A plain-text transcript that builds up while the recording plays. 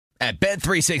At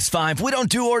Bet365, we don't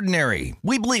do ordinary.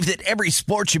 We believe that every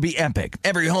sport should be epic.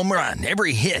 Every home run,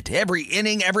 every hit, every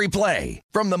inning, every play.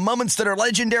 From the moments that are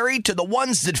legendary to the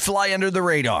ones that fly under the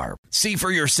radar. See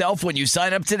for yourself when you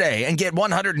sign up today and get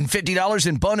 $150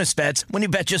 in bonus bets when you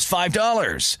bet just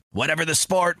 $5. Whatever the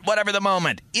sport, whatever the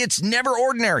moment, it's never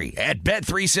ordinary at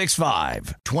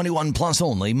Bet365. 21 plus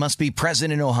only. Must be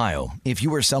present in Ohio. If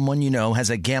you or someone you know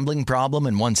has a gambling problem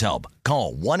and wants help,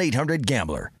 call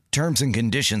 1-800-GAMBLER. Terms and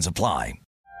conditions apply.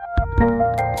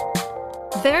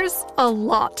 There's a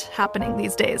lot happening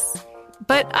these days,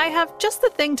 but I have just the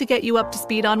thing to get you up to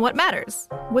speed on what matters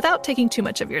without taking too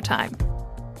much of your time.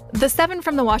 The 7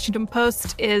 from the Washington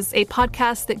Post is a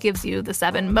podcast that gives you the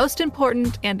 7 most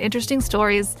important and interesting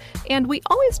stories, and we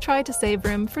always try to save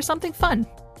room for something fun.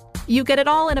 You get it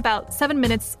all in about 7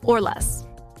 minutes or less.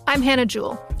 I'm Hannah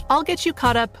Jewell. I'll get you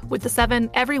caught up with the 7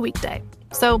 every weekday.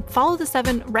 So follow the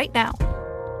 7 right now.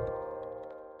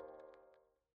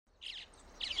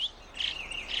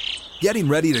 Getting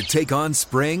ready to take on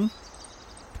spring?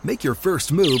 Make your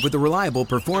first move with the reliable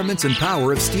performance and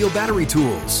power of Steel battery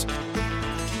tools.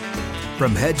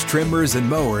 From hedge trimmers and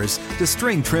mowers to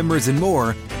string trimmers and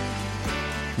more,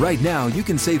 right now you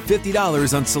can save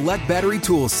 $50 on select battery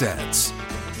tool sets.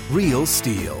 Real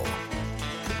Steel.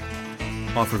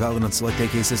 Offer valid on select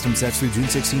AK system sets through June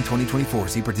 16, 2024.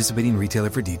 See participating retailer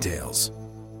for details.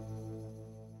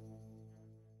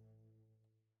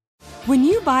 When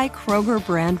you buy Kroger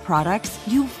brand products,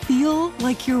 you feel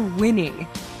like you're winning.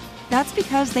 That's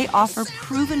because they offer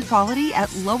proven quality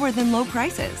at lower than low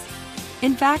prices.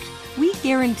 In fact, we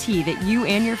guarantee that you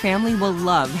and your family will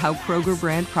love how Kroger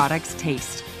brand products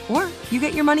taste, or you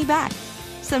get your money back.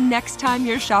 So next time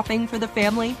you're shopping for the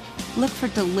family, look for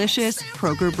delicious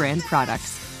Kroger brand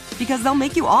products, because they'll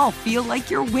make you all feel like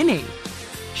you're winning.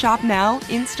 Shop now,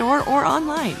 in-store, or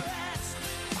online.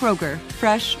 Kroger,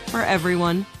 fresh for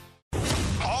everyone.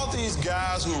 These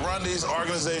guys who run these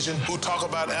organizations who talk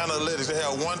about analytics, they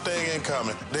have one thing in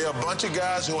common. They're a bunch of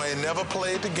guys who ain't never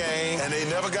played the game, and they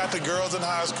never got the girls in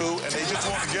high school, and they just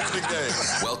want to get to the game.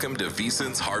 Welcome to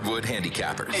VSiN's Hardwood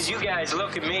Handicappers. As you guys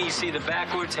look at me, you see the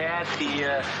backwards hat,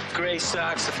 the gray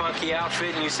socks, the funky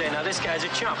outfit, and you say, now this guy's a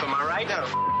chump, am I right? Not a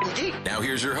f***ing geek. Now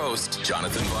here's your host,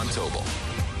 Jonathan Von Tobel.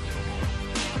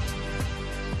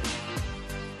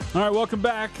 All right, welcome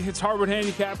back. It's Hardwood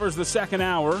Handicappers, the second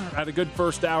hour. Had a good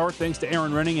first hour. Thanks to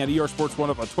Aaron Renning at ER Sports 1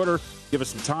 up on Twitter. Give us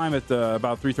some time at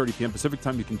about 3:30 p.m. Pacific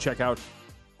time. You can check out,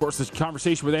 of course, this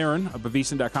conversation with Aaron at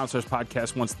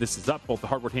VSiN.com/podcast once this is up. Both the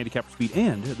Hardwood Handicappers feed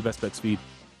and the Best Bet feed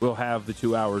will have the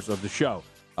 2 hours of the show.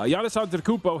 Giannis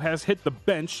Antetokounmpo has hit the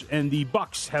bench, and the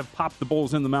Bucks have popped the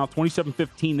Bulls in the mouth.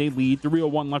 27-15, they lead.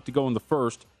 3:01 left to go in the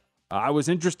first. I was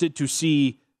interested to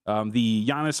see the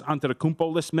Giannis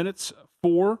Antetokounmpo list minutes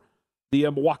for the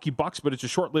Milwaukee Bucks, but it's a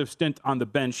short-lived stint on the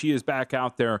bench. He is back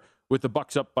out there with the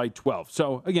Bucks up by 12.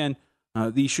 So, again,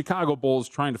 the Chicago Bulls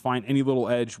trying to find any little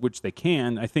edge, which they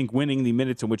can. I think winning the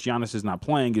minutes in which Giannis is not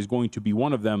playing is going to be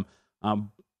one of them,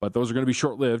 but those are going to be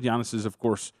short-lived. Giannis has, of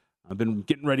course, been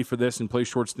getting ready for this and plays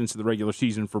short stints of the regular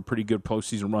season for a pretty good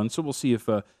postseason run, so we'll see if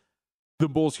the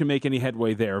Bulls can make any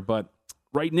headway there. But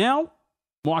right now,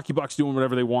 Milwaukee Bucks doing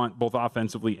whatever they want, both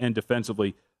offensively and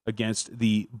defensively, against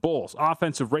the Bulls.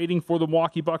 Offensive rating for the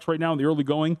Milwaukee Bucks right now in the early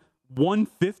going,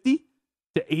 150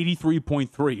 to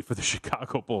 83.3 for the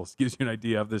Chicago Bulls. Gives you an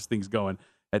idea of this thing's going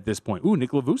at this point. Ooh,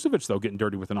 Nikola Vucevic, though, getting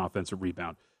dirty with an offensive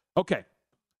rebound. Okay,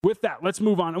 with that, let's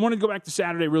move on. I want to go back to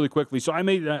Saturday really quickly. So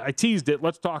I teased it.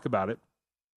 Let's talk about it.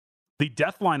 The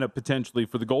death lineup potentially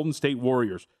for the Golden State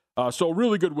Warriors. So a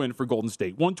really good win for Golden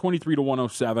State, 123 to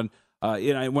 107.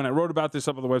 When I wrote about this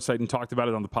up on the website and talked about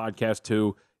it on the podcast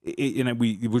too,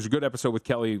 it was a good episode with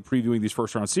Kelly previewing these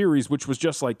first round series, which was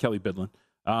just like Kelly Bidlin.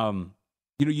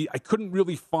 I couldn't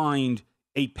really find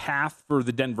a path for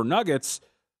the Denver Nuggets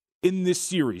in this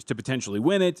series to potentially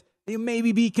win it. They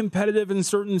maybe be competitive in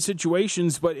certain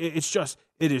situations, but it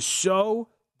is so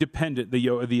dependent,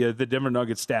 the Denver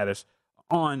Nuggets status,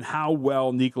 on how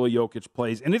well Nikola Jokic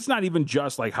plays. And it's not even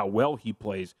just like how well he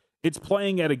plays. It's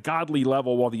playing at a godly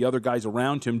level while the other guys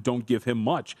around him don't give him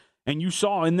much. And you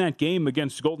saw in that game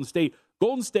against Golden State,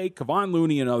 Kevon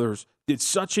Looney and others did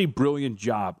such a brilliant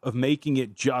job of making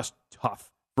it just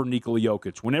tough for Nikola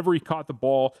Jokic. Whenever he caught the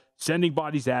ball, sending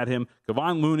bodies at him,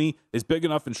 Kevon Looney is big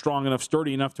enough and strong enough,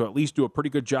 sturdy enough to at least do a pretty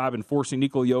good job in forcing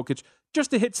Nikola Jokic just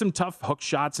to hit some tough hook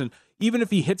shots. And even if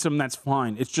he hits them, that's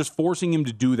fine. It's just forcing him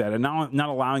to do that and not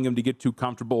allowing him to get too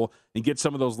comfortable and get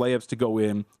some of those layups to go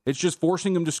in. It's just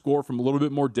forcing him to score from a little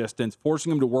bit more distance,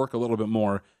 forcing him to work a little bit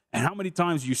more. And how many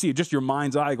times do you see it, just your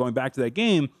mind's eye going back to that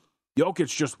game,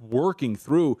 Jokic just working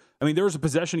through. I mean, there was a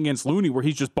possession against Looney where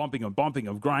he's just bumping him,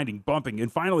 grinding,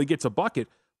 and finally gets a bucket,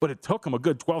 but it took him a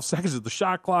good 12 seconds of the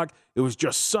shot clock. It was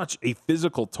just such a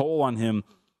physical toll on him.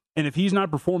 And if he's not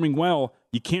performing well,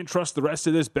 you can't trust the rest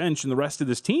of this bench and the rest of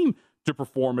this team to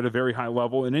perform at a very high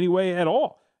level in any way at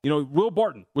all. Will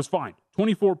Barton was fine.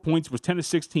 24 points, was 10 of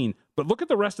 16. But look at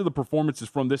the rest of the performances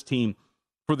from this team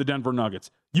for the Denver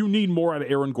Nuggets. You need more out of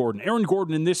Aaron Gordon. Aaron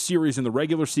Gordon in this series in the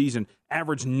regular season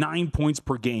averaged 9 points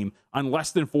per game on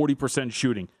less than 40%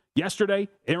 shooting. Yesterday,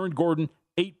 Aaron Gordon,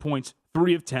 8 points,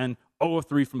 3 of 10, 0 of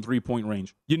 3 from three-point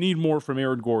range. You need more from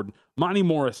Aaron Gordon. Monty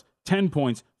Morris, 10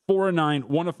 points, 4 of 9,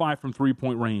 1 of 5 from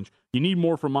three-point range. You need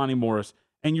more from Monty Morris,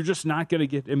 and you're just not going to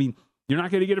get, you're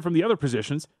not going to get it from the other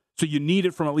positions, so you need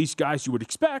it from at least guys you would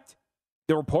expect.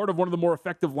 They were part of one of the more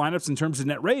effective lineups in terms of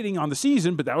net rating on the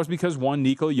season, but that was because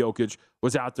Nikola Jokic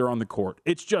was out there on the court.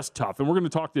 It's just tough, and we're going to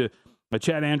talk to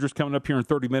Chad Andrews coming up here in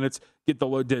 30 minutes, get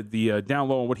the down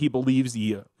low on what he believes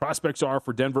the prospects are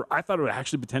for Denver. I thought it would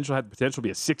actually have the potential to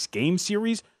be a 6-game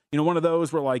series. One of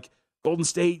those where, like, Golden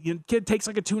State, kid takes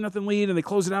like a 2-0 lead and they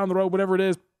close it out on the road, whatever it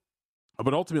is.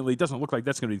 But ultimately, it doesn't look like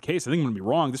that's going to be the case. I think I'm going to be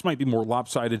wrong. This might be more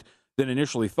lopsided than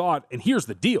initially thought. And here's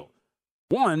the deal.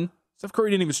 One, Steph Curry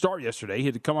didn't even start yesterday. He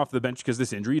had to come off the bench because of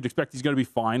this injury. You'd expect he's going to be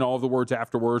fine. All of the words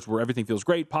afterwards where everything feels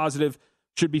great, positive,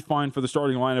 should be fine for the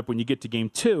starting lineup when you get to game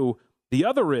 2. The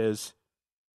other is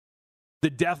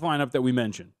the death lineup that we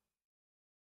mentioned.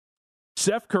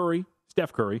 Steph Curry,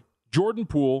 Jordan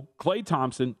Poole, Klay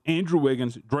Thompson, Andrew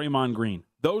Wiggins, Draymond Green.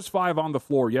 Those 5 on the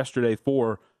floor yesterday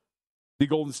for the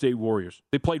Golden State Warriors.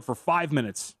 They played for 5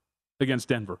 minutes against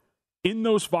Denver. In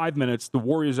those 5 minutes, the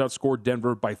Warriors outscored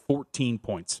Denver by 14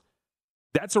 points.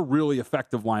 That's a really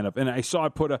effective lineup. And I saw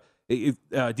it put Dieter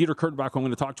Kurtenbach, I'm going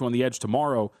to talk to on The Edge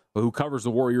tomorrow, who covers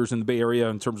the Warriors in the Bay Area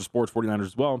in terms of sports, 49ers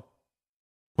as well,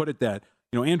 put it that,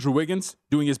 Andrew Wiggins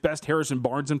doing his best Harrison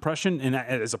Barnes impression, and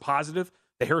as a positive,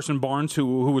 the Harrison Barnes,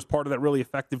 who was part of that really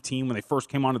effective team when they first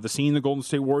came onto the scene, the Golden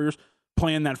State Warriors,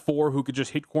 playing that 4 who could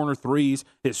just hit corner threes,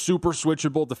 is super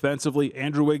switchable defensively.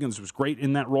 Andrew Wiggins was great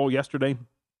in that role yesterday,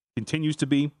 continues to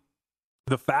be.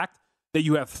 The fact that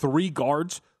you have 3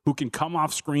 guards who can come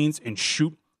off screens and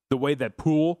shoot the way that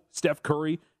Poole, Steph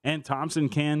Curry, and Thompson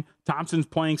can. Thompson's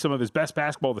playing some of his best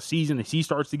basketball of the season as he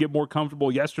starts to get more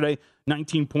comfortable. Yesterday,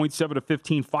 19 points, 7 of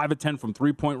 15, 5 of 10 from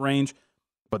three-point range.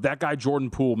 But that guy, Jordan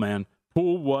Poole, man,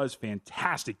 Poole was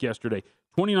fantastic yesterday.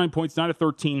 29 points, 9 of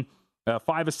 13,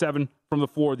 5 of 7 from the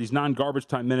floor. These non-garbage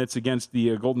time minutes against the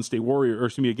against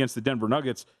the Denver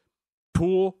Nuggets.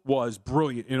 Poole was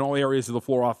brilliant in all areas of the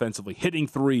floor offensively, hitting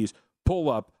threes, pull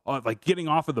up, getting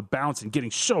off of the bounce and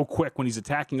getting so quick when he's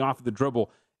attacking off of the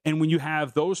dribble. And when you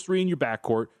have those 3 in your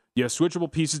backcourt, you have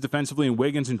switchable pieces defensively in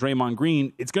Wiggins and Draymond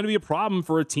Green, it's going to be a problem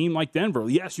for a team like Denver.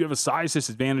 Yes, you have a size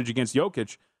disadvantage against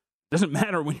Jokic. Doesn't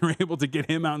matter when you're able to get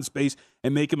him out in space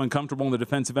and make him uncomfortable on the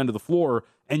defensive end of the floor,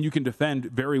 and you can defend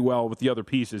very well with the other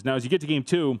pieces. Now, as you get to game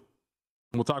 2,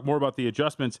 we'll talk more about the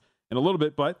adjustments in a little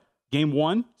bit, but game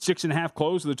 1, 6.5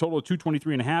 close with a total of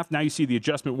 223.5. Now you see the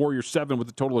adjustment Warriors 7 with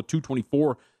a total of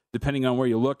 224, depending on where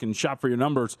you look and shop for your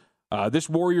numbers. This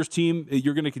Warriors team,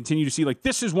 you're going to continue to see,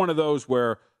 this is one of those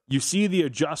where you see the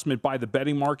adjustment by the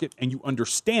betting market and you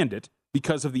understand it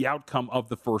because of the outcome of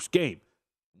the first game.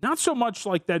 Not so much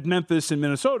like that Memphis and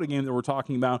Minnesota game that we're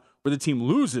talking about where the team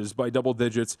loses by double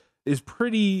digits, is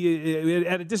pretty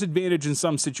at a disadvantage in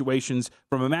some situations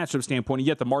from a matchup standpoint, and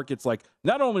yet the market's like,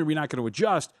 not only are we not going to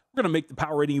adjust, we're going to make the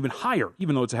power rating even higher,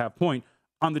 even though it's a half point,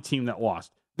 on the team that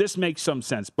lost. This makes some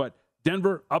sense, but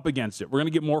Denver up against it. We're going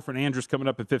to get more from Andrews coming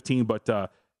up at 15, but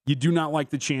you do not like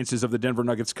the chances of the Denver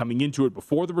Nuggets coming into it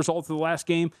before the results of the last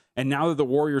game, and now that the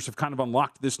Warriors have kind of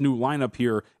unlocked this new lineup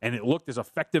here, and it looked as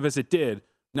effective as it did,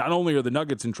 not only are the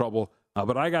Nuggets in trouble,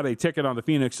 but I got a ticket on the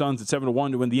Phoenix Suns at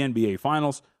 7-1 to win the NBA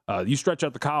Finals. You stretch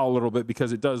out the cowl a little bit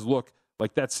because it does look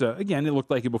like that's, again, it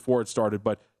looked like it before it started,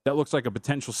 but that looks like a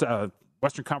potential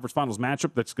Western Conference Finals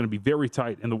matchup that's going to be very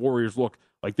tight, and the Warriors look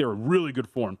like they're in really good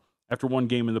form after one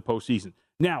game in the postseason.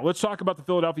 Now, let's talk about the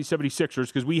Philadelphia 76ers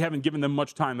because we haven't given them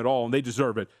much time at all, and they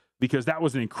deserve it because that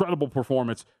was an incredible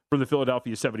performance from the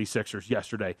Philadelphia 76ers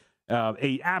yesterday.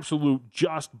 A absolute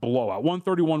just blowout.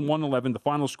 131-111, the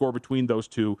final score between those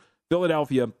two.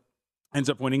 Philadelphia ends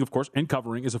up winning, of course, and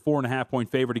covering as a 4.5-point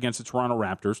favorite against the Toronto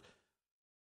Raptors.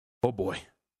 Oh, boy.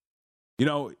 You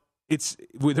know,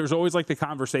 there's always like the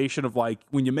conversation of like,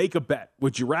 when you make a bet,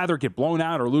 would you rather get blown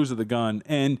out or lose to the gun?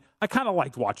 And I kind of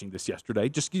liked watching this yesterday.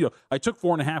 Just, I took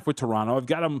 4.5 with Toronto. I've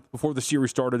got them before the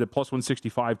series started at plus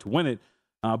 165 to win it.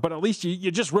 But at least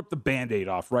you just rip the Band-Aid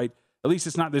off, right? At least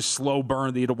it's not this slow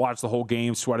burn that you had to watch the whole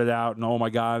game, sweat it out, and oh my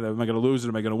God, am I going to lose it?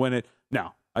 Am I going to win it?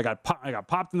 No. I got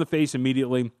popped in the face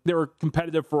immediately. They were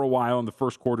competitive for a while in the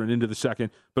first quarter and into the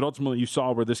second, but ultimately you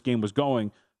saw where this game was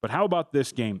going. But how about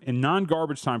this game? In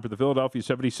non-garbage time for the Philadelphia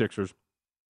 76ers,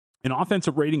 an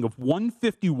offensive rating of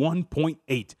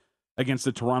 151.8 against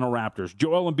the Toronto Raptors.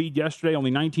 Joel Embiid yesterday,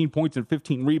 only 19 points and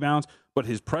 15 rebounds, but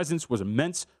his presence was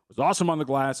immense, was awesome on the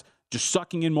glass, just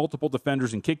sucking in multiple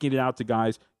defenders and kicking it out to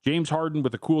guys. James Harden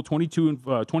with a cool 22 and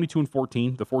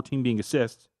 14, the 14 being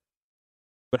assists.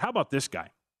 But how about this guy?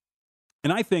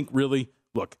 And I think really,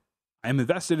 look, I am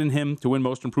invested in him to win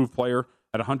Most Improved Player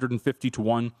at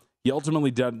 150-1. He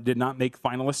ultimately did not make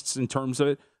finalists in terms of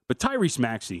it. But Tyrese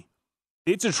Maxey,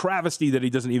 it's a travesty that he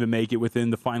doesn't even make it within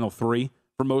the final three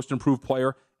for Most Improved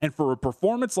Player. And for a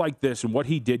performance like this and what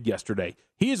he did yesterday,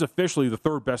 he is officially the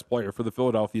third best player for the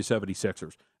Philadelphia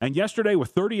 76ers. And yesterday,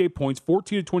 with 38 points,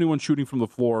 14-21 shooting from the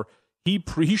floor,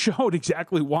 he showed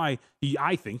exactly why he,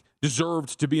 I think,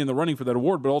 deserved to be in the running for that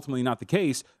award, but ultimately not the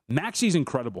case. Maxey's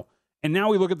incredible. And now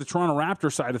we look at the Toronto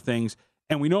Raptors side of things,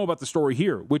 and we know about the story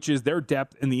here, which is their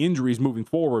depth and the injuries moving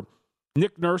forward.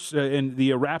 Nick Nurse and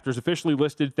the Raptors officially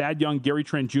listed Thad Young, Gary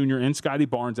Trent Jr., and Scotty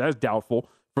Barnes as doubtful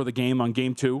for the game on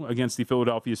Game 2 against the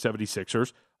Philadelphia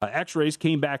 76ers. X-rays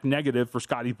came back negative for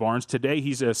Scotty Barnes. Today,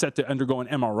 he's set to undergo an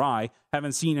MRI.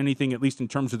 Haven't seen anything, at least in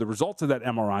terms of the results of that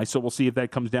MRI, so we'll see if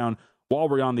that comes down while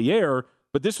we're on the air.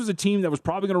 But this was a team that was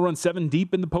probably going to run 7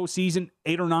 deep in the postseason,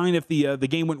 8 or 9 if the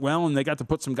game went well, and they got to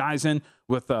put some guys in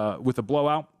with a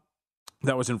blowout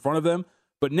that was in front of them.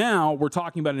 But now we're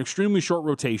talking about an extremely short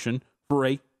rotation for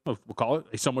we'll call it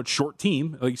a somewhat short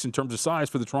team, at least in terms of size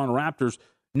for the Toronto Raptors,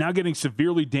 now getting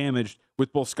severely damaged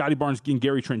with both Scotty Barnes and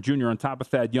Gary Trent Jr. on top of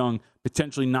Thad Young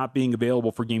potentially not being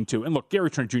available for Game 2. And look,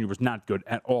 Gary Trent Jr. was not good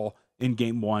at all in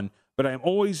Game 1, but I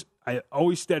always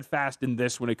steadfast in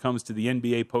this when it comes to the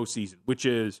NBA postseason, which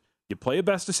is you play a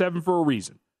best of 7 for a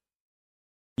reason.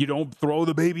 You don't throw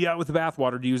the baby out with the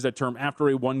bathwater, to use that term, after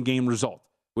a one-game result,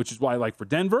 which is why, like for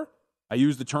Denver, I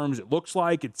use the terms it looks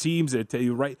like, it seems, it tell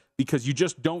you right, because you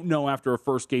just don't know after a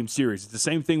first-game series. It's the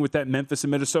same thing with that Memphis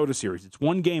and Minnesota series. It's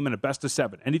one game and a best of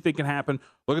 7. Anything can happen.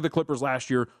 Look at the Clippers last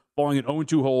year, falling in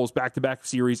 0-2 holes, back-to-back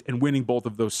series, and winning both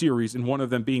of those series, and one of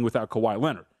them being without Kawhi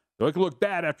Leonard. So it can look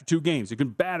bad after 2 games. It can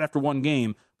be bad after one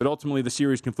game, but ultimately the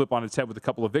series can flip on its head with a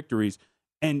couple of victories.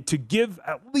 And to give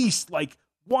at least like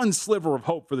one sliver of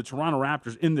hope for the Toronto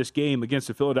Raptors in this game against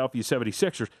the Philadelphia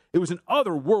 76ers, it was an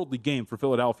otherworldly game for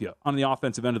Philadelphia on the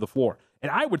offensive end of the floor.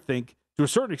 And I would think, to a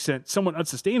certain extent, somewhat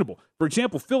unsustainable. For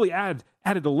example, Philly added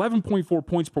 11.4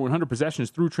 points per 100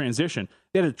 possessions through transition.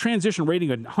 They had a transition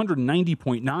rating of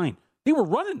 190.9. They were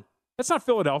running. That's not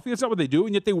Philadelphia. That's not what they do,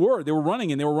 and yet they were. They were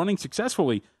running, and they were running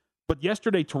successfully. But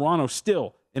yesterday, Toronto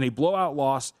still, in a blowout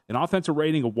loss, an offensive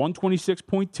rating of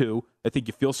 126.2. I think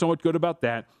you feel somewhat good about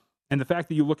that. And the fact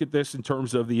that you look at this in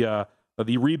terms of the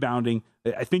rebounding,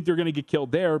 I think they're going to get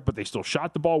killed there, but they still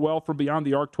shot the ball well from beyond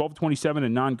the arc, 12-27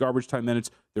 in non-garbage time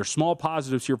minutes. There's small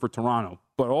positives here for Toronto.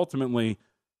 But ultimately,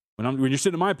 when you're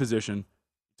sitting in my position,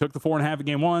 took the 4.5 in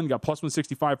Game 1, got plus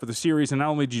 165 for the series, and not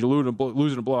only did you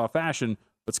lose in a blowout fashion,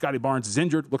 but Scotty Barnes is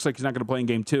injured. Looks like he's not going to play in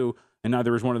Game 2, and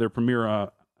neither is one of their premier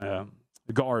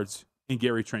guards in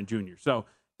Gary Trent Jr. So,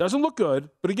 doesn't look good,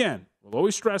 but again, we'll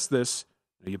always stress this.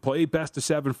 You play best of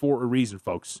 7 for a reason,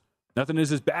 folks. Nothing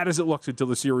is as bad as it looks until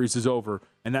the series is over,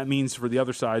 and that means for the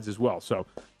other sides as well. So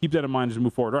keep that in mind as we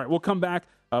move forward. All right, we'll come back.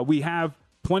 We have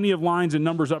plenty of lines and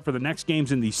numbers up for the next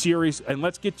games in the series, and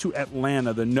let's get to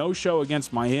Atlanta, the no-show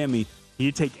against Miami. Can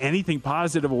you take anything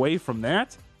positive away from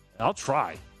that? I'll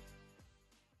try.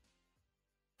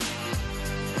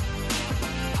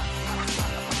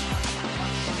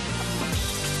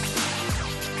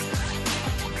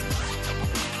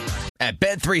 At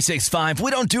Bet365, we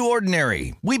don't do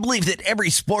ordinary. We believe that every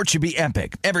sport should be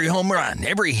epic. Every home run,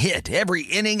 every hit, every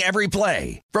inning, every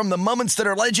play. From the moments that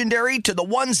are legendary to the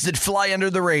ones that fly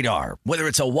under the radar. Whether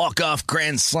it's a walk-off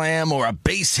grand slam or a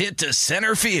base hit to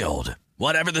center field.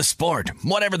 Whatever the sport,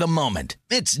 whatever the moment.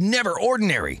 It's never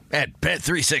ordinary at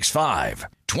Bet365.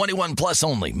 21 plus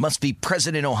only. Must be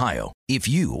present in Ohio. If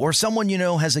you or someone you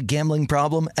know has a gambling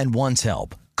problem and wants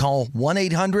help, call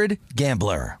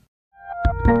 1-800-GAMBLER.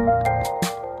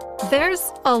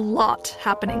 There's a lot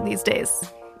happening these days,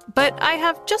 but I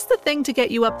have just the thing to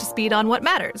get you up to speed on what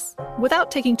matters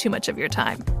without taking too much of your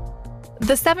time.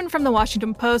 The 7 from the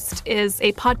Washington Post is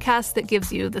a podcast that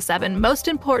gives you the 7 most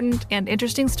important and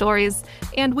interesting stories,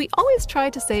 and we always try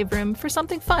to save room for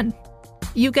something fun.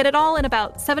 You get it all in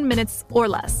about 7 minutes or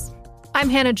less. I'm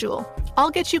Hannah Jewell.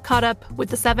 I'll get you caught up with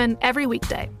the 7 every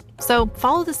weekday. So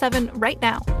follow the 7 right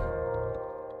now.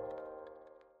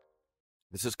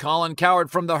 This is Colin Cowherd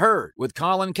from The Herd with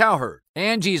Colin Cowherd.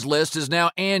 Angie's List is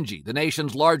now Angie, the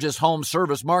nation's largest home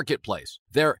service marketplace.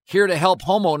 They're here to help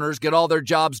homeowners get all their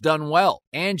jobs done well.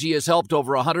 Angie has helped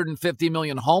over 150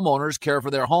 million homeowners care for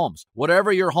their homes.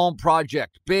 Whatever your home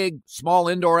project, big, small,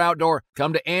 indoor, outdoor,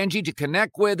 come to Angie to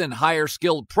connect with and hire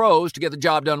skilled pros to get the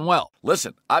job done well.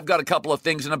 Listen, I've got a couple of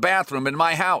things in a bathroom in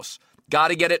my house. Got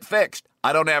to get it fixed.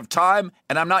 I don't have time,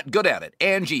 and I'm not good at it.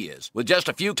 Angie is. With just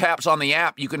a few taps on the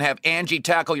app, you can have Angie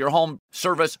tackle your home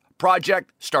service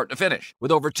project start to finish.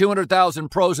 With over 200,000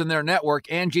 pros in their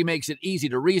network, Angie makes it easy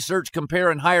to research, compare,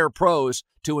 and hire pros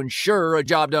to ensure a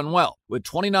job done well. With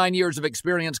 29 years of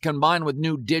experience combined with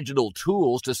new digital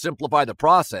tools to simplify the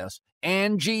process,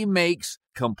 Angie makes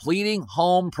completing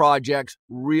home projects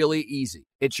really easy.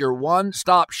 It's your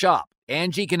one-stop shop.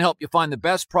 Angie can help you find the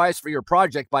best price for your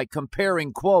project by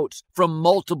comparing quotes from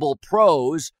multiple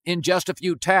pros in just a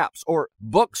few taps, or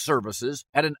book services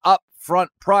at an upfront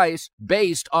price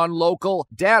based on local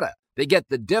data. They get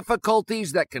the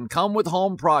difficulties that can come with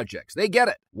home projects. They get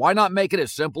it. Why not make it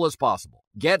as simple as possible?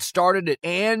 Get started at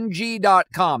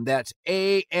Angie.com. That's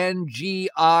ANGI.com,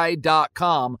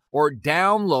 or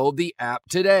download the app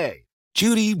today.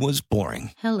 Judy was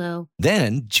boring. Hello.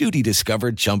 Then Judy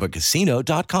discovered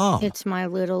ChumbaCasino.com. It's my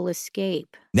little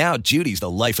escape. Now Judy's the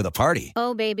life of the party.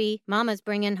 Oh, baby, mama's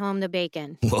bringing home the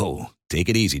bacon. Whoa, take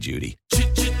it easy, Judy.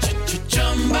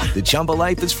 The Chumba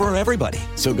life is for everybody.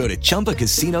 So go to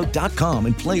ChumbaCasino.com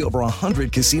and play over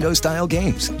 100 casino-style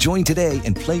games. Join today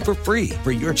and play for free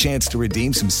for your chance to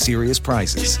redeem some serious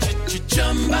prizes.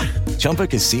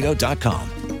 ChumbaCasino.com.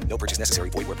 No purchase necessary.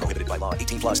 Void where prohibited by law.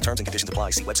 18 plus terms and conditions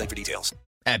apply. See website for details.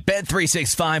 At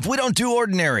Bet365, we don't do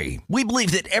ordinary. We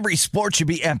believe that every sport should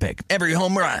be epic. Every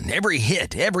home run, every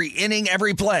hit, every inning,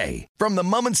 every play. From the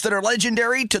moments that are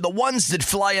legendary to the ones that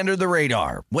fly under the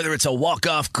radar. Whether it's a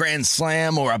walk-off grand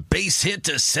slam or a base hit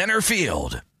to center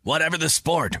field. Whatever the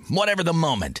sport, whatever the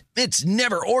moment. It's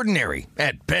never ordinary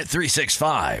at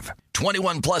Bet365.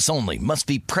 21 plus only. Must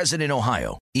be present in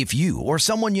Ohio. If you or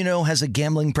someone you know has a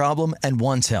gambling problem and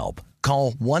wants help,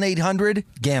 call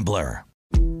 1-800-GAMBLER.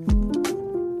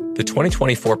 The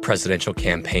 2024 presidential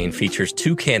campaign features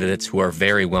two candidates who are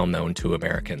very well known to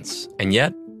Americans. And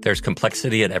yet, there's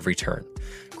complexity at every turn.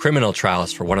 Criminal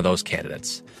trials for one of those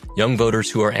candidates. Young voters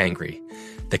who are angry.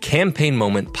 The Campaign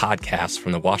Moment podcast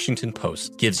from the Washington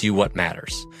Post gives you what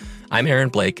matters. I'm Aaron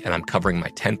Blake, and I'm covering my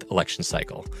 10th election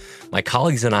cycle. My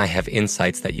colleagues and I have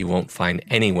insights that you won't find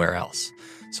anywhere else.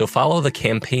 So follow the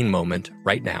Campaign Moment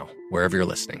right now, wherever you're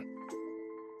listening.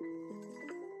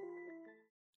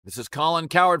 This is Colin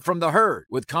Cowherd from The Herd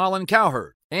with Colin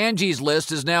Cowherd. Angie's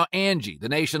List is now Angie, the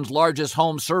nation's largest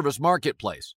home service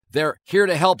marketplace. They're here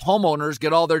to help homeowners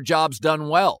get all their jobs done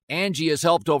well. Angie has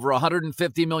helped over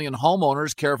 150 million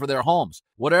homeowners care for their homes.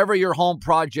 Whatever your home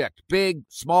project, big,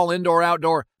 small, indoor,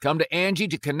 outdoor, come to Angie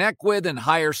to connect with and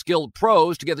hire skilled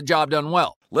pros to get the job done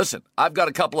well. Listen, I've got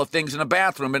a couple of things in a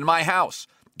bathroom in my house.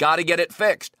 Got to get it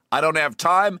fixed. I don't have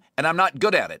time, and I'm not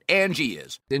good at it. Angie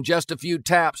is. In just a few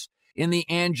taps in the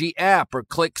Angie app or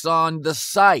clicks on the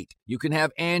site, you can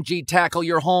have Angie tackle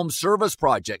your home service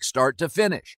project start to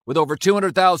finish. With over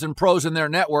 200,000 pros in their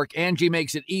network, Angie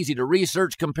makes it easy to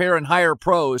research, compare, and hire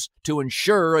pros to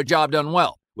ensure a job done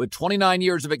well. With 29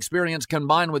 years of experience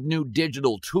combined with new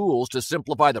digital tools to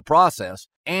simplify the process,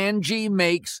 Angie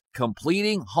makes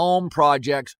completing home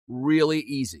projects really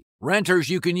easy. Renters,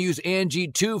 you can use Angie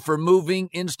too for moving,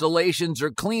 installations,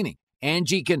 or cleaning.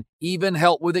 Angie can even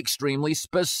help with extremely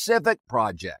specific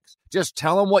projects. Just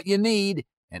tell them what you need,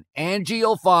 and Angie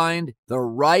will find the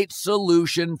right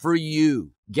solution for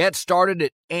you. Get started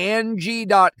at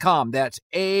Angie.com. That's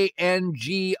ANGI.com,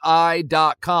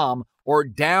 or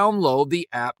download the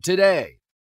app today.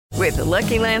 With the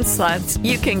Lucky Land Slots,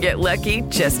 you can get lucky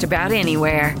just about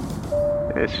anywhere.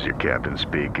 This is your captain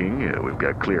speaking. We've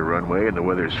got clear runway and the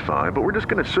weather's fine, but we're just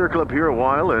going to circle up here a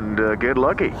while and get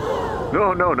lucky.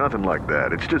 No, nothing like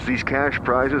that. It's just these cash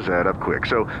prizes add up quick.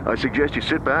 So I suggest you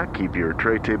sit back, keep your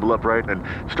tray table upright, and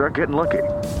start getting lucky.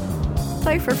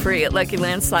 Play for free at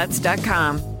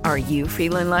LuckyLandSlots.com. Are you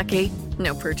feeling lucky?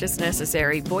 No purchase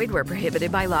necessary. Void where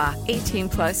prohibited by law. 18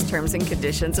 plus terms and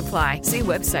conditions apply. See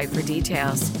website for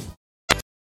details.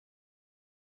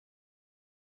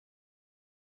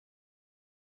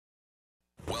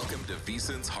 Welcome to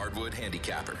VSiN's Hardwood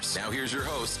Handicappers. Now here's your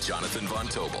host, Jonathan Von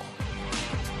Tobel.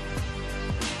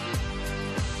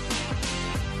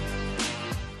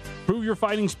 Prove your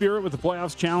fighting spirit with the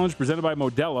Playoffs Challenge presented by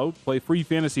Modelo. Play free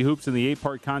fantasy hoops in the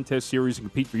 8-part contest series and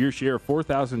compete for your share of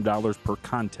 $4,000 per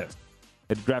contest.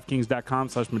 Head to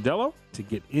DraftKings.com/Modelo to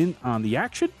get in on the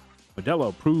action.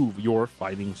 Modelo, prove your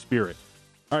fighting spirit.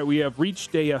 All right, we have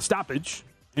reached a stoppage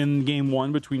in Game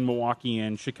 1 between Milwaukee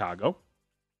and Chicago.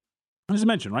 As I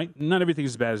mentioned, right, not everything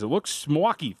is as bad as it looks.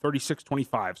 Milwaukee,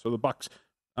 36-25, so the Bucks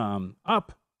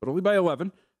up, but only by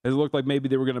 11. It looked like maybe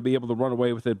they were going to be able to run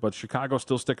away with it, but Chicago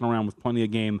still sticking around with plenty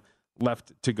of game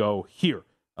left to go here.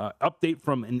 Update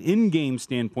from an in-game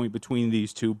standpoint between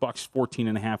these two. Bucks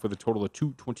 14.5 with a total of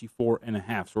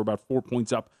 224.5. So we're about 4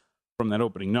 points up from that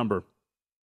opening number,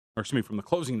 or excuse me, from the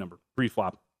closing number,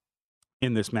 pre-flop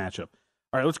in this matchup.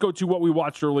 All right, let's go to what we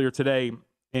watched earlier today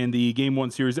in the Game 1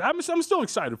 series. I'm still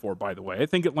excited for it, by the way. I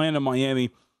think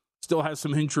Atlanta-Miami still has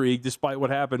some intrigue despite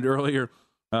what happened earlier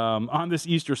on this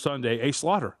Easter Sunday. A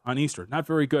slaughter on Easter. Not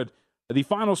very good. The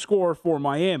final score for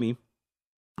Miami,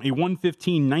 a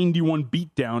 115-91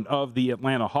 beatdown of the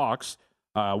Atlanta Hawks.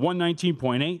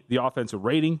 119.8, the offensive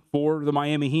rating for the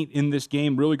Miami Heat in this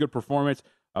game. Really good performance.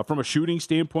 From a shooting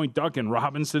standpoint, Duncan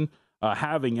Robinson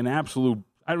having an absolute,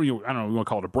 I don't know if you want to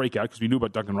call it a breakout because we knew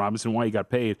about Duncan Robinson, why he got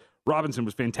paid. Robinson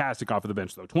was fantastic off of the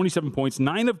bench, though. 27 points,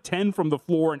 9 of 10 from the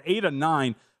floor, and 8 of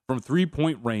 9 from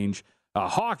three-point range.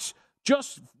 Hawks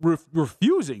just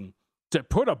refusing to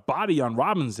put a body on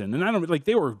Robinson. And I don't like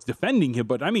they were defending him,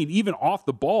 but I mean, even off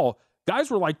the ball,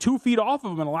 guys were like 2 feet off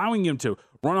of him and allowing him to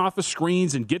run off the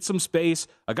screens and get some space.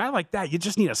 A guy like that, you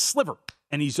just need a sliver,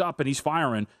 and he's up and he's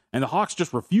firing. And the Hawks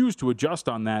just refused to adjust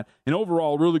on that. And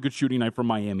overall, really good shooting night from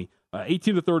Miami.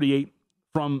 18-38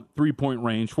 from three-point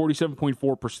range,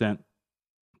 47.4%.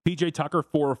 PJ Tucker,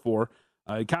 4 of 4.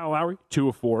 Kyle Lowry, 2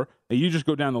 of 4. You just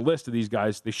go down the list of these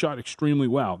guys. They shot extremely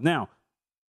well. Now,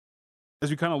 as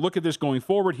we kind of look at this going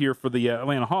forward here for the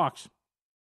Atlanta Hawks,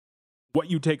 what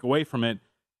you take away from it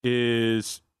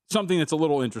is something that's a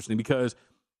little interesting because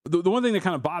the one thing that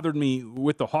kind of bothered me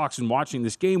with the Hawks in watching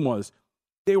this game was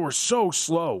they were so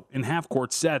slow in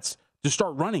half-court sets to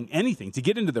start running anything, to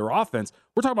get into their offense.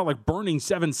 We're talking about like burning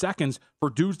 7 seconds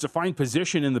for dudes to find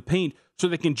position in the paint so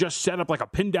they can just set up like a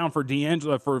pin down for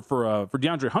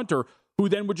DeAndre Hunter, who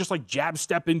then would just like jab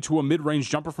step into a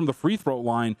mid-range jumper from the free throw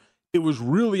line. It was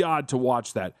really odd to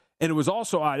watch that. And it was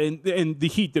also odd, and the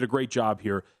Heat did a great job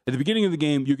here. At the beginning of the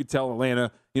game, you could tell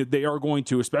Atlanta, they are going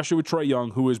to, especially with Trae Young,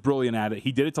 who is brilliant at it.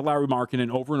 He did it to Lauri Markkanen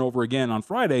over and over again on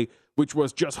Friday, which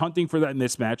was just hunting for that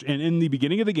mismatch. And in the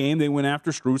beginning of the game, they went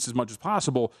after Strus as much as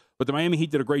possible. But the Miami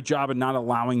Heat did a great job of not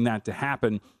allowing that to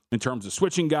happen in terms of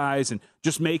switching guys and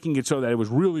just making it so that it was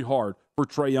really hard for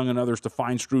Trae Young and others to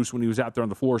find Strus when he was out there on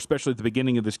the floor, especially at the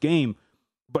beginning of this game.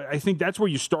 But I think that's where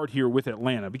you start here with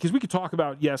Atlanta, because we could talk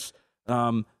about, yes,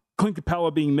 Clint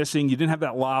Capella being missing. You didn't have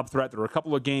that lob threat. There were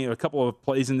a couple of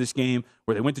plays in this game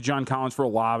where they went to John Collins for a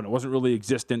lob, and it wasn't really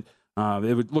existent.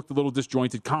 It looked a little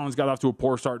disjointed. Collins got off to a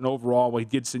poor start, and overall, he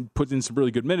did put in some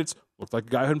really good minutes. Looked like a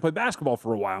guy who hadn't played basketball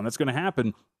for a while, and that's going to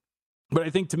happen. But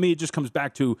I think, to me, it just comes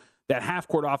back to that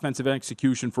half-court offensive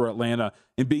execution for Atlanta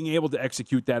and being able to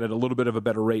execute that at a little bit of a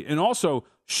better rate, and also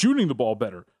shooting the ball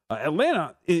better.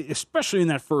 Atlanta, especially in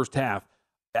that first half,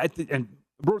 and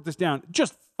wrote this down,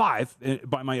 just 5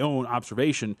 by my own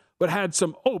observation, but had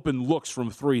some open looks from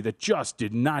 3 that just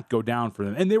did not go down for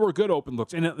them. And they were good open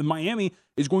looks. And Miami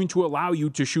is going to allow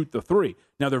you to shoot the 3.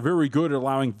 Now, they're very good at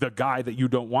allowing the guy that you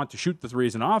don't want to shoot the 3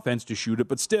 as an offense to shoot it,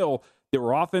 but still, there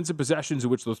were offensive possessions in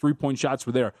which those 3-point shots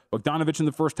were there. Bogdanovich in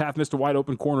the first half missed a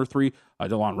wide-open corner 3.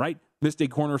 DeLon Wright missed a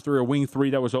corner 3, a wing 3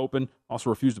 that was open. Also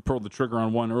refused to pull the trigger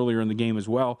on one earlier in the game as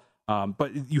well.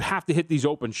 But you have to hit these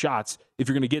open shots if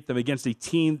you're going to get them against a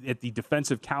team at the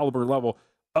defensive caliber level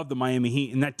of the Miami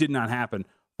Heat, and that did not happen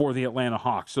for the Atlanta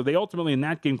Hawks. So they ultimately, in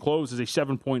that game, closed as a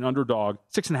 7-point underdog,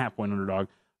 6.5-point underdog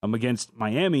against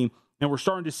Miami. And we're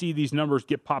starting to see these numbers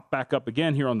get popped back up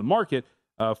again here on the market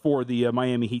for the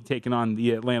Miami Heat taking on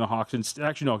the Atlanta Hawks. And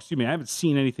actually, no, excuse me, I haven't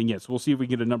seen anything yet, so we'll see if we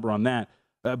can get a number on that.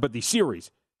 But the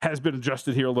series has been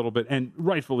adjusted here a little bit, and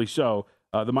rightfully so.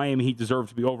 The Miami Heat deserve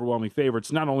to be overwhelming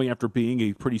favorites, not only after being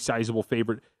a pretty sizable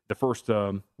favorite the first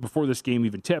before this game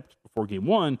even tipped, before Game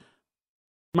 1,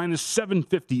 minus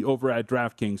 750 over at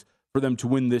DraftKings for them to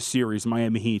win this series,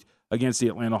 Miami Heat, against the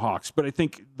Atlanta Hawks. But I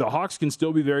think the Hawks can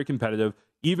still be very competitive,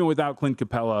 even without Clint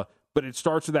Capella, but it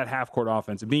starts with that half-court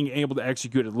offense and being able to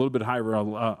execute at a little bit higher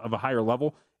of a higher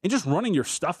level and just running your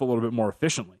stuff a little bit more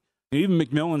efficiently. And even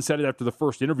McMillan said it after the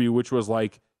first interview, which was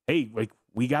like, hey,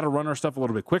 we got to run our stuff a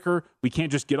little bit quicker. We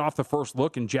can't just get off the first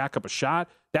look and jack up a shot.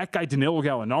 That guy, Danilo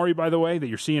Gallinari, by the way, that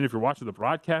you're seeing if you're watching the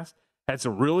broadcast, had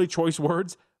some really choice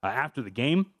words after the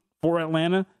game for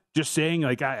Atlanta, just saying,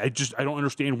 like, I don't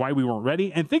understand why we weren't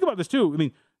ready. And think about this, too. I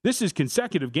mean, this is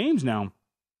consecutive games now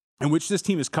in which this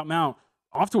team has come out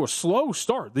off to a slow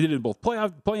start. They did it in both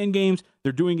play-in games.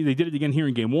 They did it again here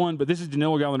in game 1. But this is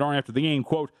Danilo Gallinari after the game.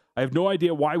 Quote, I have no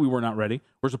idea why we were not ready.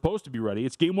 We're supposed to be ready.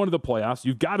 It's game 1 of the playoffs.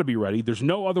 You've got to be ready. There's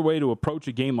no other way to approach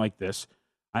a game like this.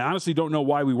 I honestly don't know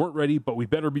why we weren't ready, but we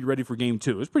better be ready for game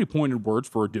 2. It's pretty pointed words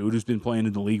for a dude who's been playing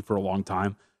in the league for a long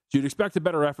time. So you'd expect a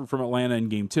better effort from Atlanta in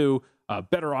game 2,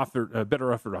 better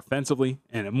effort offensively,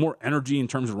 and more energy in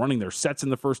terms of running their sets in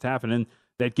the first half and in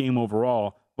that game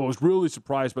overall. But I was really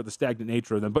surprised by the stagnant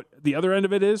nature of them. But the other end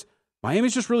of it is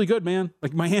Miami's just really good, man.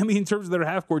 Like Miami, in terms of their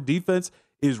half-court defense,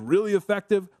 is really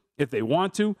effective. If they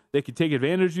want to, they could take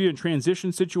advantage of you in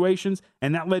transition situations.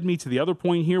 And that led me to the other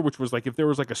point here, which was like if there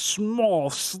was like a small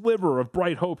sliver of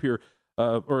bright hope here,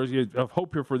 or of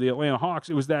hope here for the Atlanta Hawks,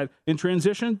 it was that in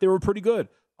transition, they were pretty good.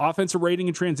 Offensive rating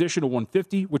in transition of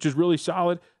 150, which is really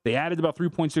solid. They added about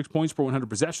 3.6 points per 100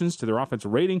 possessions to their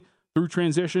offensive rating through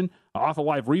transition. Off of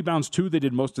live rebounds, too, they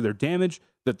did most of their damage.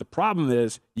 That the problem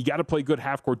is you got to play good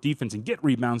half-court defense and get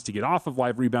rebounds to get off of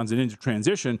live rebounds and into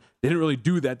transition. They didn't really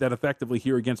do that effectively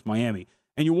here against Miami.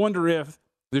 And you wonder if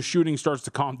the shooting starts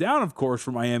to calm down, of course,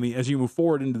 for Miami as you move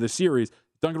forward into the series.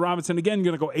 Duncan Robinson, again,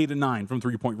 going to go 8 of 9 from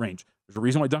three-point range. There's a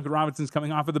reason why Duncan Robinson's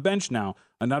coming off of the bench now,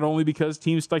 and not only because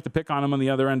teams like to pick on him on the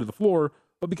other end of the floor,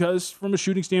 but because from a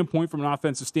shooting standpoint, from an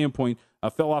offensive standpoint,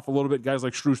 fell off a little bit. Guys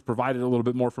like Strus provided a little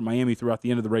bit more for Miami throughout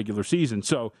the end of the regular season.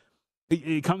 So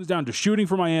it comes down to shooting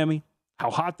for Miami,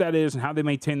 how hot that is, and how they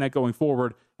maintain that going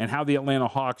forward, and how the Atlanta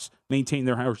Hawks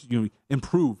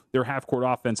improve their half-court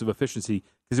offensive efficiency,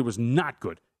 because it was not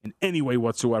good in any way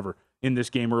whatsoever in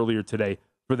this game earlier today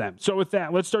for them. So with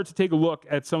that, let's start to take a look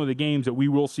at some of the games that we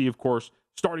will see, of course,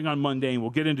 starting on Monday, and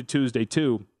we'll get into Tuesday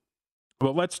too.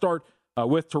 But let's start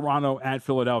with Toronto at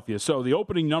Philadelphia. So the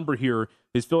opening number here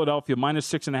is Philadelphia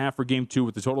minus 6.5 for game 2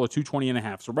 with a total of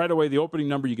 220.5. So right away, the opening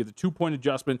number, you get the 2-point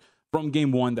adjustment from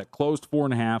game 1 that closed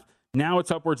 4.5. Now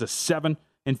it's upwards of 7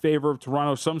 in favor of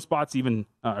Toronto. Some spots even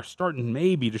are starting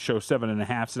maybe to show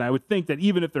 7.5. And I would think that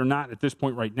even if they're not at this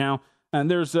point right now,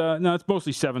 and there's it's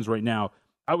mostly 7s right now.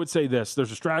 I would say this: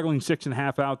 there's a straggling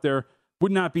 6.5 out there.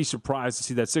 Would not be surprised to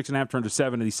see that 6.5 turn to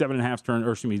 7, and these 7.5 turn,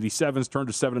 or excuse me, these 7s turn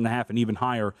to 7.5 and even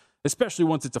higher. Especially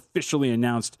once it's officially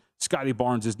announced Scotty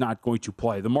Barnes is not going to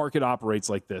play. The market operates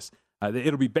like this.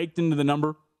 It'll be baked into the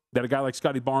number that a guy like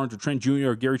Scotty Barnes or Trent Jr.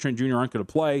 or Gary Trent Jr. aren't going to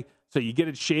play. So you get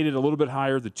it shaded a little bit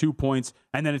higher, the 2 points,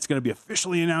 and then it's going to be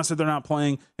officially announced that they're not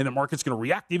playing, and the market's going to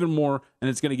react even more, and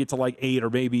it's going to get to like 8 or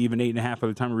maybe even 8.5 by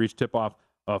the time we reach tip-off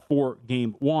for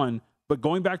game 1. But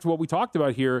going back to what we talked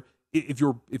about here, if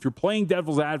you're playing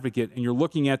devil's advocate and you're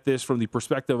looking at this from the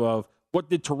perspective of what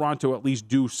did Toronto at least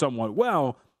do somewhat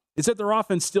well, it's that their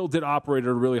offense still did operate at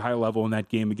a really high level in that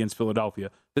game against Philadelphia,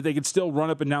 that they could still run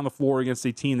up and down the floor against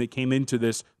a team that came into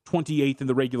this 28th in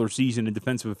the regular season in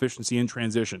defensive efficiency and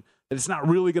transition, that it's not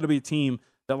really going to be a team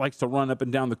that likes to run up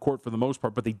and down the court for the most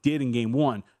part, but they did in game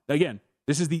 1. Again,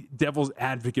 this is the devil's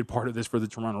advocate part of this for the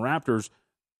Toronto Raptors,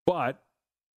 but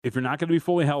if you're not going to be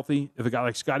fully healthy, if a guy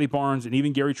like Scotty Barnes and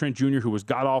even Gary Trent Jr., who was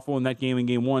god-awful in that game in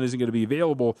game 1, isn't going to be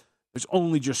available, there's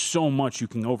only just so much you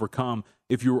can overcome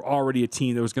if you were already a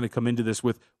team that was going to come into this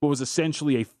with what was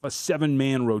essentially a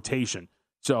 7-man rotation.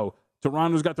 So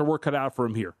Toronto's got their work cut out for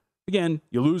them here. Again,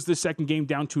 you lose this second game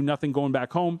down 2-0 going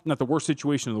back home. Not the worst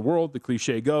situation in the world. The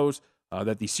cliche goes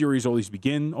that the series only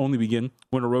begin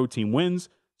when a road team wins.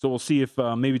 So we'll see if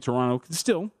maybe Toronto can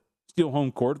still steal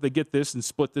home court. If they get this and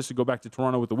split this and go back to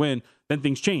Toronto with the win, then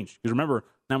things change. Because remember,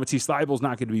 now Matisse Thybulle's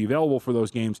not going to be available for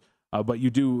those games, but you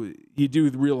do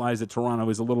realize that Toronto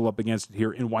is a little up against it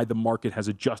here and why the market has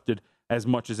adjusted as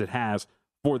much as it has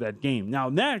for that game. Now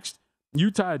next,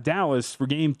 Utah at Dallas for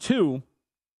game 2.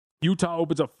 Utah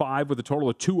opens up 5 with a total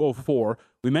of 204.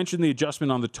 We mentioned the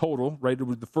adjustment on the total, right? It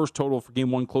was the first total for game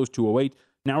 1 closed 208.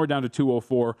 Now we're down to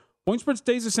 204. Point spread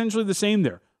stays essentially the same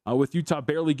there. With Utah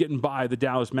barely getting by the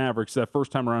Dallas Mavericks that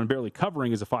first time around, barely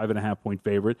covering as a 5.5-point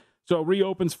favorite. So it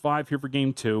reopens 5 here for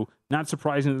game 2. Not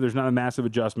surprising that there's not a massive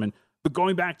adjustment. But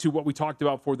going back to what we talked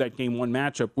about for that game 1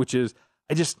 matchup, which is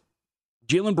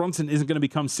Jalen Brunson isn't going to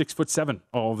become 6'7"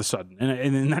 all of a sudden.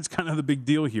 And that's kind of the big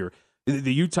deal here.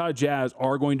 The Utah Jazz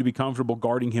are going to be comfortable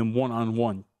guarding him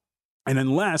one-on-one. And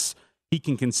unless he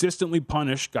can consistently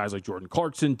punish guys like Jordan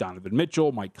Clarkson, Donovan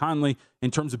Mitchell, Mike Conley, in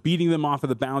terms of beating them off of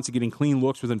the bounce and getting clean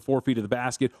looks within 4 feet of the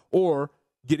basket, or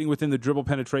getting within the dribble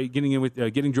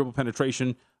getting dribble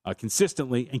penetration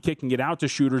consistently and kicking it out to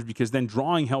shooters, because then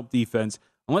drawing help defense,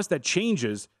 unless that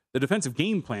changes, the defensive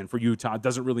game plan for Utah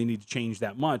doesn't really need to change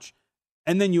that much.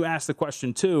 And then you ask the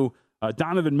question too,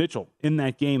 Donovan Mitchell in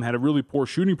that game had a really poor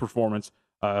shooting performance.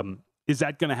 Is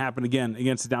that going to happen again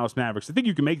against the Dallas Mavericks? I think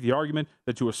you can make the argument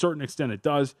that to a certain extent it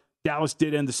does. Dallas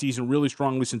did end the season really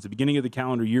strongly since the beginning of the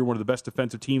calendar year, one of the best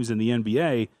defensive teams in the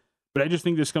NBA. But I just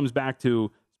think this comes back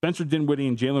to Spencer Dinwiddie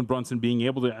and Jalen Brunson being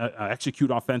able to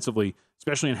execute offensively,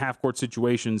 especially in half-court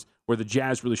situations where the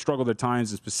Jazz really struggled at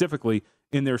times, and specifically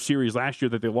in their series last year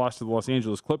that they lost to the Los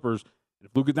Angeles Clippers.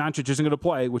 If Luka Doncic isn't going to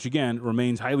play, which, again,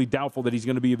 remains highly doubtful that he's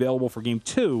going to be available for Game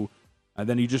 2,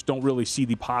 then you just don't really see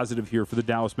the positive here for the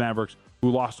Dallas Mavericks,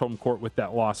 who lost home court with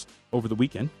that loss over the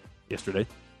weekend, yesterday,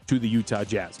 to the Utah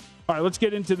Jazz. All right, let's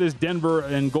get into this Denver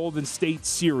and Golden State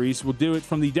series. We'll do it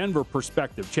from the Denver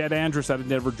perspective. Chad Andrus out of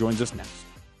Denver joins us next.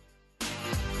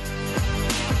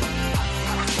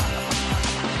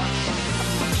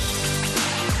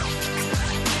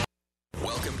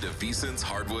 Welcome to VSiN's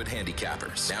Hardwood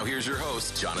Handicappers. Now here's your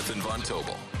host, Jonathan Von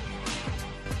Tobel.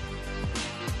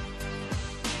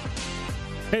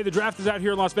 Hey, the draft is out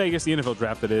here in Las Vegas, the NFL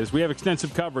draft that is. We have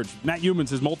extensive coverage. Matt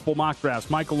Youmans has multiple mock drafts.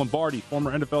 Michael Lombardi,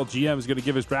 former NFL GM, is going to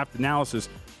give his draft analysis.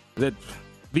 That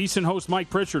VSiN host Mike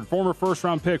Pritchard, former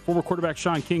first-round pick, former quarterback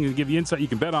Sean King, is going to give you insight you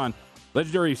can bet on.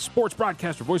 Legendary sports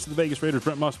broadcaster, voice of the Vegas Raiders,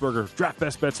 Brent Musburger, draft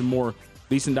best bets and more.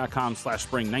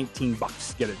 VSiN.com/spring,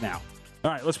 $19. Get it now.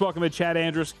 All right, let's welcome in Chad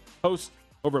Andrus, host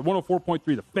over at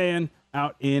 104.3 The Fan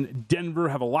out in Denver.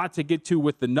 Have a lot to get to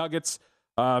with the Nuggets.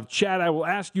 Chad, I will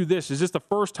ask you this. Is this the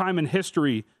first time in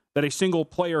history that a single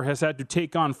player has had to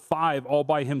take on 5 all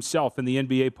by himself in the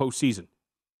NBA postseason?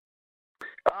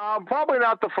 Probably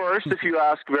not the first if you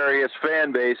ask various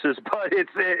fan bases, but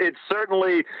it's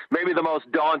certainly maybe the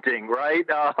most daunting, right?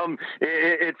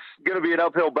 It's going to be an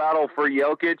uphill battle for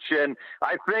Jokic, and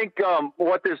I think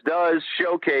what this does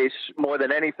showcase more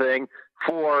than anything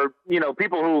for,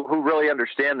 people who really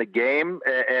understand the game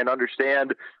and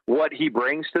understand what he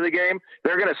brings to the game.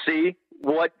 They're going to see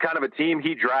what kind of a team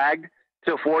he dragged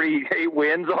to 48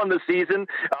 wins on the season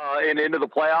and into the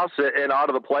playoffs and out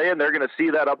of the play-in. They're going to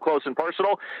see that up close and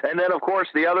personal. And then, of course,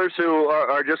 the others who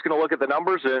are just going to look at the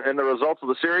numbers and the results of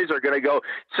the series are going to go,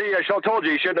 see, I told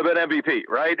you he shouldn't have been MVP,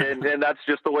 right? And that's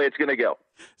just the way it's going to go.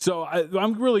 So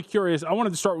I'm really curious. I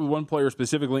wanted to start with one player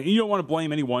specifically. And you don't want to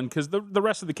blame anyone because the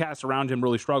rest of the cast around him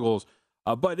really struggles.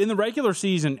 But in the regular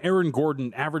season, Aaron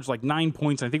Gordon averaged like 9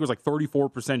 points. I think it was like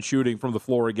 34% shooting from the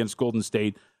floor against Golden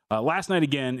State. Last night,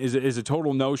 again, is a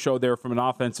total no-show there from an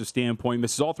offensive standpoint.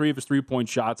 Misses all 3 of his three-point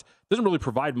shots. Doesn't really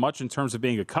provide much in terms of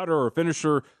being a cutter or a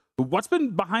finisher. But what's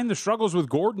been behind the struggles with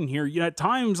Gordon here? At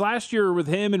times last year with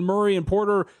him and Murray and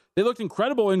Porter, they looked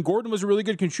incredible, and Gordon was a really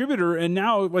good contributor. And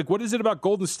now, what is it about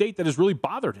Golden State that has really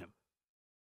bothered him?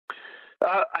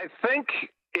 I think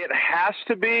it has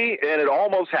to be, and it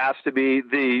almost has to be,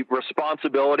 the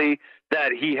responsibility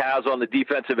that he has on the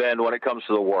defensive end when it comes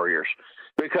to the Warriors.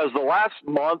 Because the last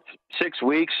month, 6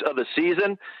 weeks of the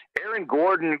season, Aaron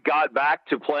Gordon got back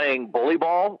to playing bully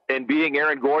ball and being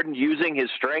Aaron Gordon, using his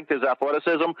strength, his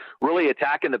athleticism, really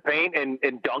attacking the paint and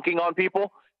dunking on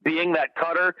people, being that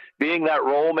cutter, being that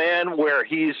roll man where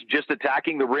he's just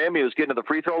attacking the rim. He was getting to the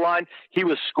free throw line. He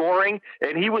was scoring,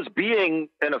 and he was being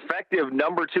an effective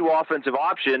number 2 offensive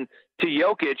option to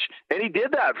Jokic, and he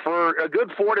did that for a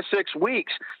good 4 to 6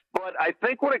 weeks. But I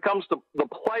think when it comes to the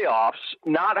playoffs,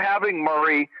 not having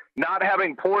Murray, not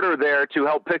having Porter there to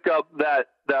help pick up that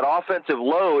offensive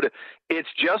load, it's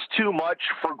just too much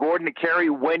for Gordon to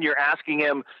carry when you're asking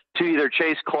him to either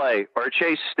chase Clay or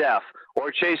chase Steph or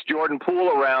chase Jordan Poole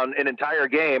around an entire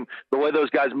game, the way those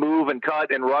guys move and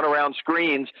cut and run around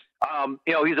screens.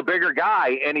 He's a bigger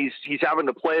guy, and he's having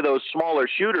to play those smaller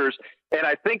shooters. And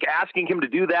I think asking him to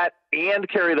do that and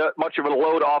carry that much of a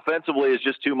load offensively is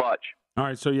just too much. All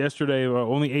right, so yesterday,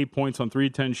 only 8 points on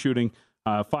 3-10 shooting,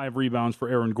 5 rebounds for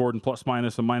Aaron Gordon,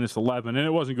 plus-minus a -11, and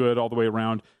it wasn't good all the way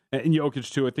around. And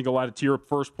Jokic, too. I think to your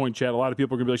first point, Chad, a lot of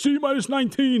people are going to be like, see,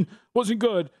 -19, wasn't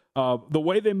good. The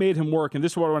way they made him work, and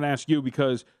this is what I want to ask you,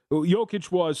 because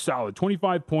Jokic was solid,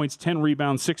 25 points, 10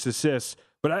 rebounds, 6 assists.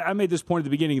 But I made this point at the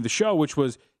beginning of the show, which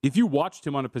was if you watched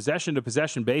him on a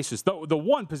possession-to-possession basis, the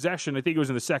one possession, I think it was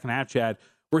in the second half, Chad,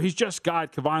 where he's just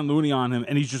got Kevon Looney on him,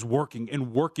 and he's just working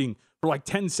for like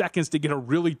 10 seconds to get a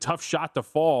really tough shot to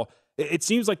fall. It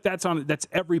seems like that's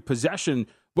every possession.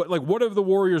 But, what have the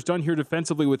Warriors done here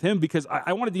defensively with him? Because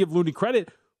I wanted to give Looney credit.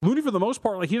 Looney, for the most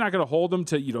part, he's not going to hold him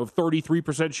to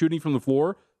 33% shooting from the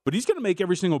floor, but he's going to make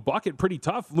every single bucket pretty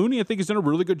tough. Looney, I think, has done a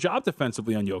really good job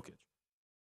defensively on Jokic.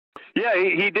 Yeah,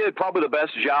 he did probably the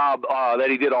best job that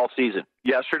he did all season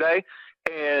yesterday.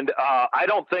 And I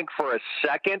don't think for a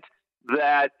second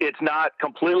that it's not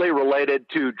completely related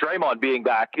to Draymond being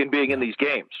back and being in these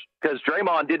games, because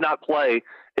Draymond did not play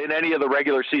in any of the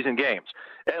regular season games.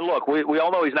 And look, we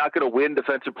all know he's not going to win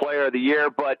Defensive Player of the Year,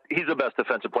 but he's the best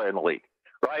defensive player in the league,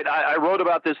 right? I wrote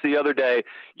about this the other day.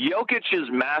 Jokic's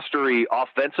mastery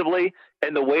offensively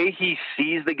and the way he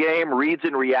sees the game, reads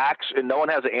and reacts, and no one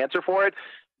has an answer for it.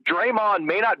 Draymond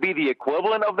may not be the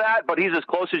equivalent of that, but he's as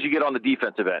close as you get on the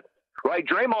defensive end, right?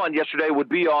 Draymond yesterday would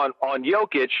be on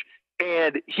Jokic,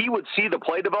 and he would see the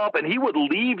play develop, and he would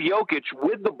leave Jokic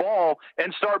with the ball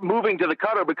and start moving to the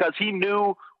cutter because he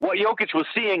knew what Jokic was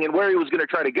seeing and where he was going to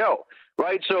try to go,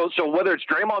 right? So whether it's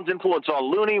Draymond's influence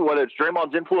on Looney, whether it's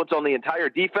Draymond's influence on the entire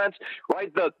defense,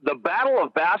 right, the battle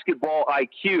of basketball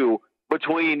IQ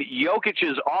between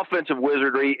Jokic's offensive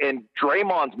wizardry and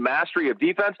Draymond's mastery of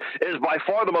defense is by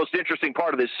far the most interesting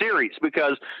part of this series,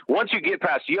 because once you get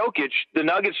past Jokic, the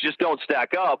Nuggets just don't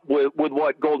stack up with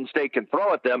what Golden State can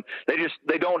throw at them. They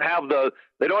don't have the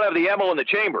ammo in the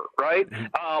chamber, right?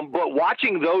 But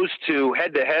watching those two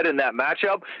head to head in that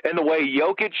matchup, and the way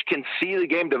Jokic can see the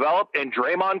game develop and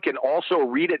Draymond can also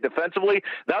read it defensively,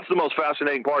 that's the most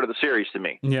fascinating part of the series to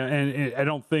me. Yeah, and I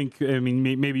don't think,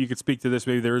 maybe you could speak to this.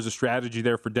 Maybe there is a strategy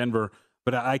there for Denver,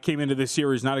 but I came into this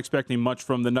series not expecting much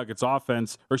from the Nuggets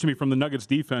offense, from the Nuggets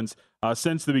defense.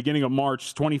 Since the beginning of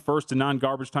March, 21st in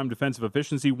non-garbage time defensive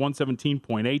efficiency,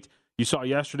 117.8. You saw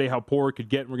yesterday how poor it could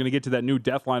get. We're going to get to that new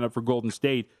death lineup for Golden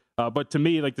State. But to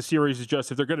me, the series is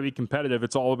just, if they're going to be competitive,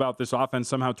 it's all about this offense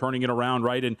somehow turning it around,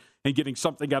 right, and getting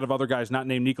something out of other guys not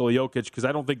named Nikola Jokic, because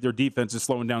I don't think their defense is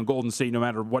slowing down Golden State no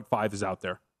matter what five is out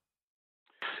there.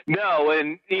 No,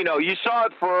 and, you saw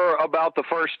it for about the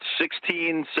first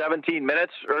 16, 17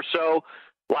 minutes or so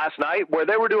last night where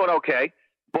they were doing okay,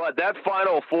 but that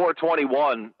final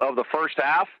 4:21 of the first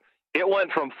half, it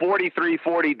went from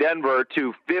 43-40 Denver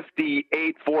to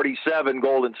 58-47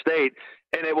 Golden State,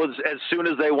 and it was as soon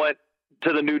as they went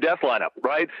to the new death lineup,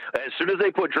 right? As soon as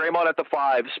they put Draymond at the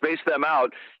 5, spaced them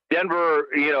out, Denver,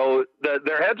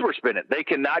 their heads were spinning. They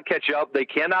cannot catch up. They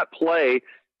cannot play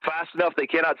fast enough. They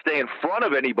cannot stay in front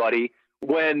of anybody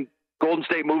when Golden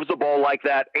State moves the ball like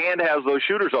that and has those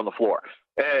shooters on the floor.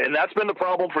 And that's been the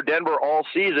problem for Denver all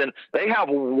season. They have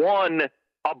one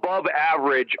above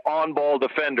average on-ball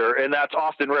defender, and that's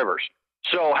Austin Rivers.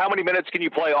 So how many minutes can you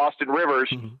play Austin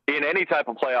Rivers in any type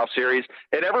of playoff series?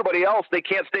 And everybody else, they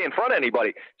can't stay in front of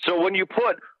anybody. So when you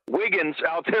put Wiggins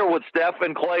out there with Steph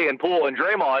and Clay and Poole and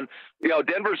Draymond,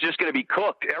 Denver's just going to be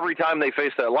cooked every time they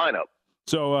face that lineup.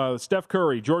 So Steph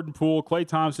Curry, Jordan Poole, Klay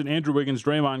Thompson, Andrew Wiggins,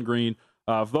 Draymond Green,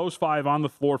 of those 5 on the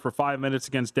floor for 5 minutes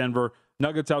against Denver,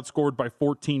 Nuggets outscored by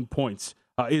 14 points.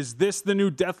 Is this the new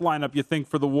death lineup, you think,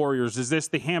 for the Warriors? Is this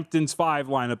the Hamptons 5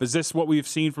 lineup? Is this what we've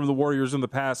seen from the Warriors in the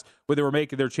past where they were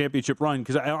making their championship run?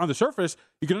 Because on the surface,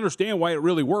 you can understand why it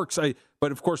really works.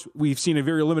 But, of course, we've seen a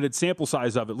very limited sample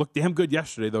size of it. Looked damn good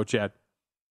yesterday, though, Chad.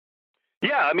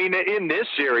 Yeah, in this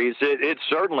series, it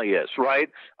certainly is, right?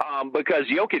 Because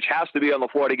Jokic has to be on the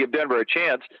floor to give Denver a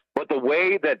chance. But the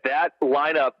way that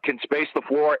lineup can space the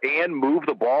floor and move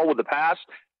the ball with the pass,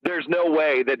 there's no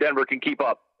way that Denver can keep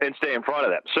up and stay in front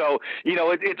of them. So,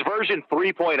 it's version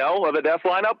 3.0 of the death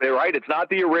lineup, right? It's not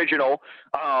the original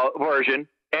version,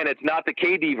 and it's not the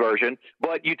KD version,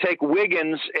 but you take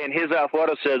Wiggins and his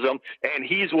athleticism, and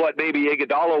he's what maybe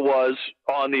Iguodala was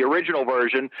on the original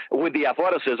version with the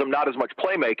athleticism, not as much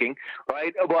playmaking,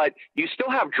 right? But you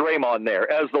still have Draymond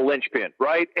there as the linchpin,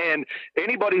 right? And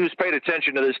anybody who's paid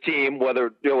attention to this team, whether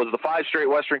it was the 5 straight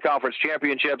Western Conference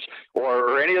championships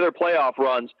or any other playoff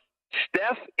runs,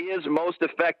 Steph is most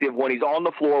effective when he's on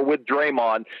the floor with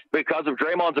Draymond because of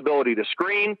Draymond's ability to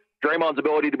screen, Draymond's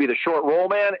ability to be the short roll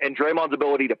man, and Draymond's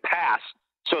ability to pass.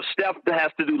 So Steph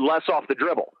has to do less off the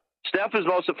dribble. Steph is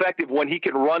most effective when he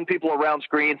can run people around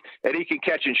screens and he can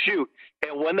catch and shoot.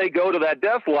 And when they go to that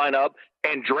death lineup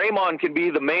and Draymond can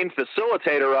be the main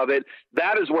facilitator of it,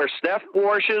 that is where Steph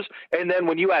flourishes. And then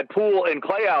when you add Poole and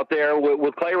Clay out there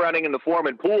with Clay running in the form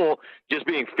and Poole just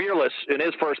being fearless in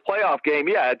his first playoff game,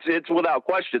 yeah, it's without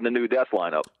question the new death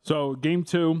lineup. So game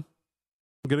 2,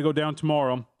 going to go down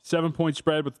tomorrow. 7-point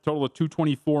spread with a total of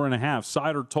 224.5.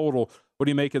 Cider total. What do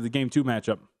you make of the game 2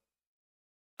 matchup?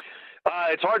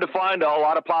 It's hard to find a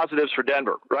lot of positives for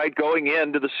Denver, right? Going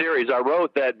into the series, I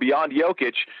wrote that beyond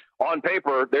Jokic, on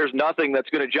paper, there's nothing that's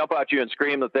going to jump at you and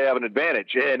scream that they have an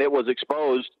advantage. And it was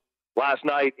exposed last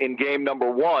night in game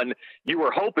number 1. You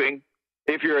were hoping,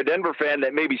 if you're a Denver fan,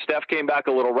 that maybe Steph came back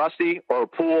a little rusty or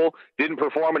Poole didn't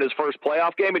perform in his first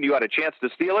playoff game and you had a chance to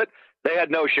steal it. They had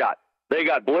no shot. They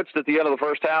got blitzed at the end of the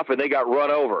first half and they got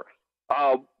run over.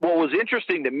 What was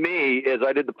interesting to me is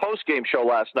I did the post-game show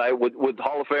last night with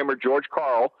Hall of Famer George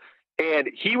Karl, and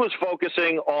he was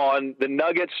focusing on the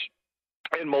Nuggets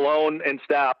and Malone and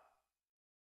staff.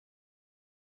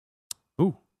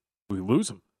 Ooh, we lose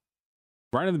him.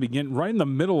 Right in the beginning, right in the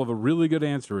middle of a really good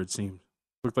answer, it seemed.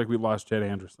 Looked like we lost Chad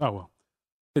Andrews. Oh, well.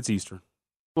 It's Easter.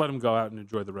 Let him go out and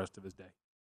enjoy the rest of his day.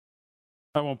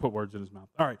 I won't put words in his mouth.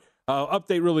 All right.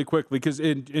 Update really quickly, because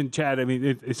in chat, I mean,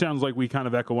 it sounds like we kind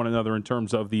of echo one another in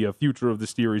terms of the future of the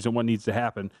series and what needs to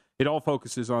happen. It all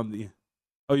focuses on the...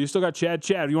 Oh, you still got Chad?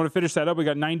 Chad, you want to finish that up? We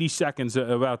got 90 seconds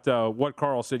about what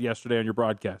Carl said yesterday on your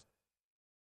broadcast.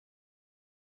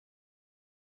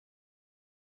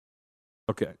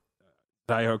 Okay.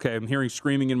 I'm hearing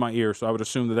screaming in my ear, so I would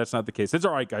assume that that's not the case. It's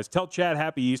all right, guys. Tell Chad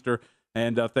Happy Easter,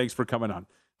 and thanks for coming on.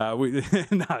 No,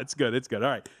 it's good. It's good. All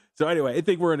right. So anyway, I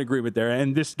think we're in agreement there.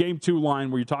 And this game 2 line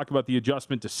where you talk about the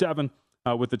adjustment to 7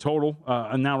 with the total,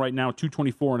 and right now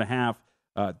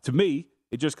 224.5. To me,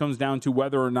 it just comes down to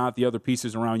whether or not the other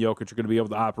pieces around Jokic are going to be able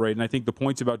to operate. And I think the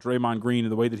points about Draymond Green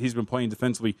and the way that he's been playing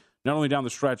defensively, not only down the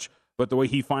stretch, but the way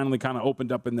he finally kind of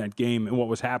opened up in that game and what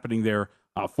was happening there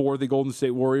for the Golden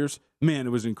State Warriors, man, it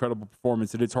was an incredible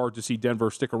performance. And it's hard to see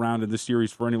Denver stick around in this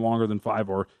series for any longer than 5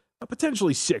 or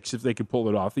potentially 6 if they could pull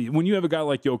it off. When you have a guy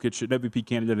like Jokic, an MVP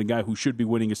candidate, a guy who should be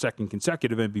winning a second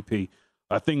consecutive MVP,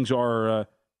 things are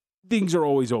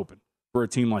always open for a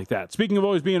team like that. Speaking of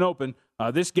always being open,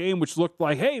 this game, which looked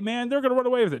like, hey, man, they're going to run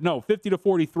away with it. No,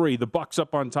 50-43, the Bucks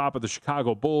up on top of the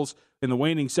Chicago Bulls. In the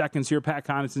waning seconds here, Pat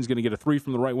Connaughton's going to get a 3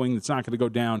 from the right wing that's not going to go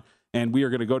down, and we are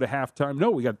going to go to halftime.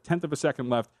 No, we got a tenth of a second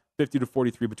left,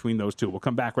 50-43 between those two. We'll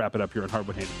come back, wrap it up here on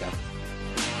Hardwood Handicap.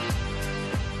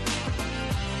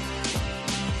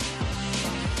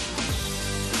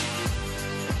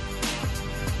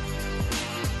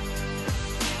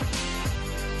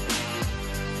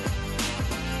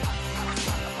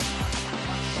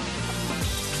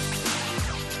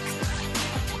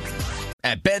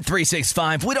 At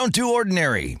Bet365, we don't do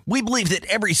ordinary. We believe that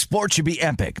every sport should be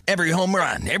epic. Every home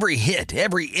run, every hit,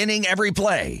 every inning, every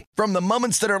play. From the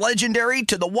moments that are legendary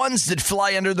to the ones that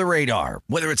fly under the radar.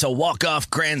 Whether it's a walk-off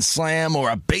grand slam or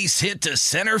a base hit to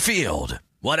center field.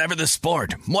 Whatever the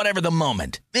sport, whatever the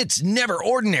moment. It's never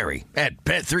ordinary at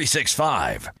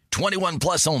Bet365. 21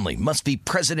 plus only. Must be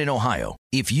present in Ohio.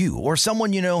 If you or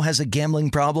someone you know has a gambling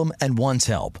problem and wants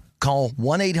help, call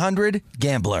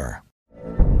 1-800-GAMBLER.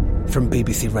 From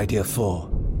BBC Radio 4,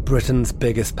 Britain's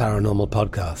biggest paranormal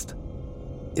podcast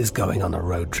is going on a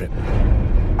road trip.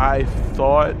 I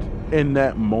thought in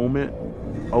that moment,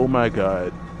 oh my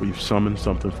God, we've summoned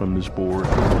something from this board.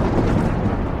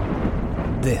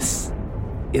 This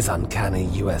is Uncanny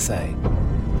USA.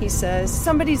 He says,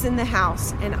 somebody's in the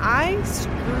house, and I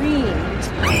screamed.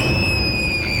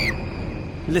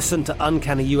 Listen to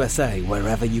Uncanny USA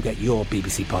wherever you get your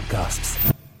BBC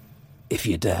podcasts, if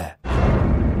you dare.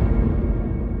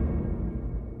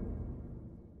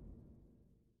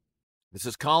 This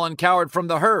is Colin Cowherd from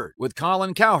The Herd with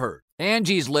Colin Cowherd.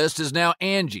 Angie's List is now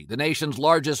Angie, the nation's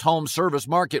largest home service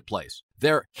marketplace.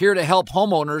 They're here to help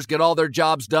homeowners get all their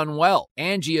jobs done well.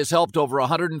 Angie has helped over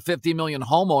 150 million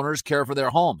homeowners care for their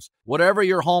homes. Whatever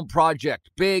your home project,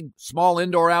 big, small,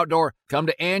 indoor, outdoor, come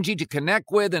to Angie to connect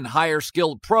with and hire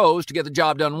skilled pros to get the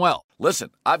job done well. Listen,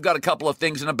 I've got a couple of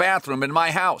things in a bathroom in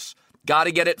my house. Got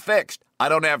to get it fixed. I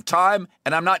don't have time,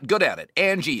 and I'm not good at it.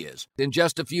 Angie is. In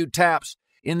just a few taps,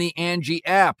 in the Angie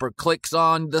app or clicks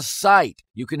on the site,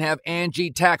 you can have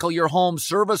Angie tackle your home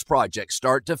service project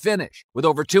start to finish. With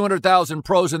over 200,000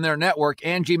 pros in their network,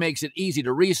 Angie makes it easy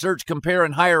to research, compare,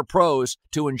 and hire pros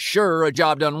to ensure a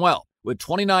job done well. With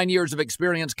 29 years of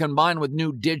experience combined with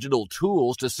new digital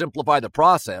tools to simplify the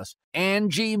process,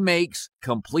 Angie makes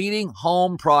completing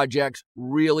home projects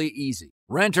really easy.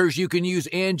 Renters, you can use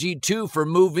Angie too for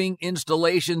moving,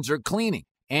 installations, or cleaning.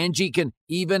 Angie can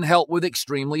even help with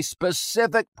extremely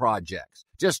specific projects.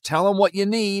 Just tell them what you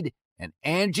need, and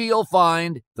Angie will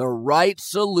find the right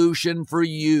solution for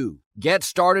you. Get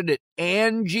started at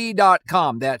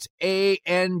Angie.com. That's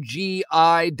ANGI.com,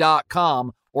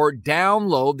 or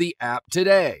download the app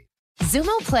today.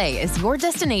 Xumo Play is your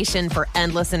destination for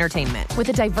endless entertainment. With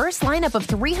a diverse lineup of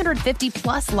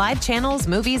 350-plus live channels,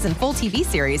 movies, and full TV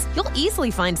series, you'll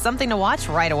easily find something to watch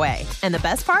right away. And the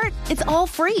best part? It's all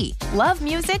free. Love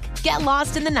music? Get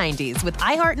lost in the 90s with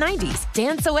iHeart 90s,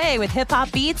 dance away with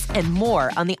hip-hop beats, and more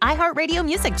on the iHeartRadio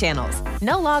music channels.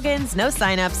 No logins, no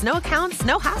signups, no accounts,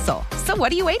 no hassle. So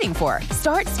what are you waiting for?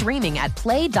 Start streaming at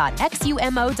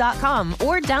play.xumo.com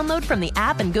or download from the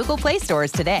app and Google Play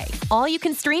stores today. All you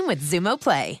can stream with Xumo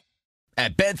Play.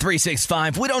 At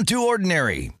Bet365, we don't do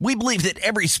ordinary. We believe that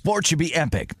every sport should be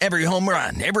epic. Every home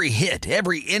run, every hit,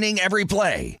 every inning, every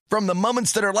play. From the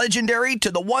moments that are legendary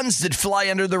to the ones that fly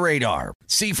under the radar.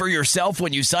 See for yourself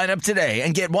when you sign up today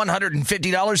and get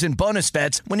 $150 in bonus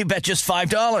bets when you bet just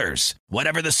 $5.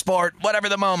 Whatever the sport, whatever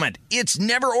the moment, it's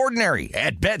never ordinary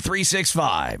at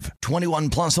Bet365. 21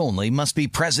 plus only. Must be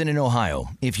present in Ohio.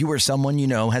 If you or someone you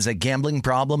know has a gambling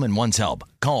problem and wants help,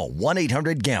 call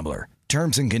 1-800-GAMBLER.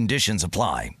 Terms and conditions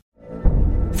apply.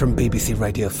 From BBC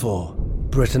Radio 4,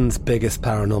 Britain's biggest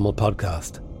paranormal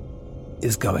podcast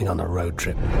is going on a road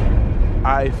trip.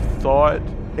 I thought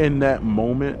in that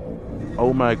moment,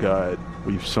 oh my God,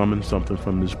 we've summoned something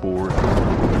from this board.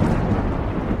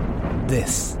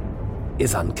 This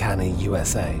is Uncanny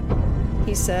USA.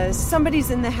 He says,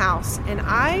 somebody's in the house, and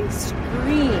I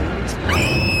screamed.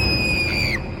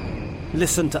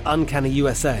 Listen to Uncanny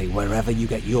USA wherever you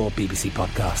get your BBC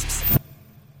podcasts,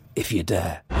 if you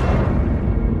dare.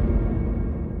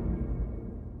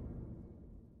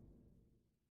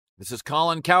 This is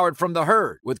Colin Cowherd from The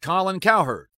Herd with Colin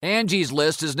Cowherd. Angie's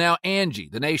List is now Angie,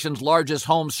 the nation's largest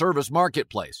home service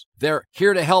marketplace. They're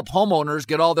here to help homeowners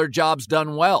get all their jobs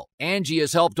done well. Angie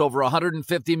has helped over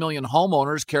 150 million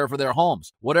homeowners care for their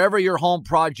homes. Whatever your home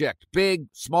project, big,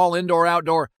 small, indoor,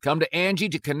 outdoor, come to Angie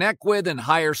to connect with and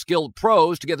hire skilled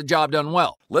pros to get the job done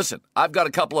well. Listen, I've got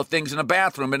a couple of things in a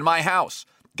bathroom in my house.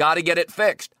 Got to get it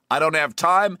fixed. I don't have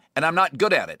time, and I'm not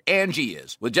good at it. Angie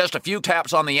is. With just a few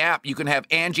taps on the app, you can have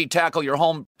Angie tackle your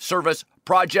home service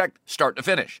project start to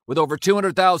finish. With over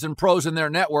 200,000 pros in their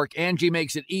network, Angie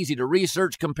makes it easy to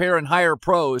research, compare, and hire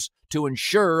pros to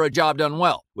ensure a job done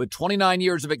well. With 29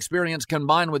 years of experience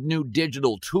combined with new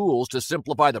digital tools to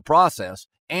simplify the process,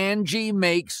 Angie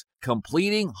makes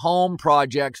completing home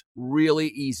projects really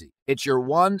easy. It's your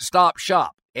one-stop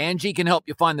shop. Angie can help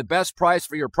you find the best price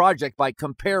for your project by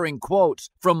comparing quotes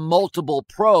from multiple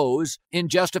pros in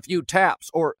just a few taps,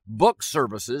 or book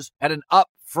services at an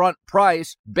upfront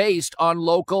price based on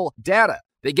local data.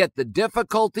 They get the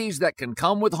difficulties that can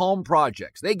come with home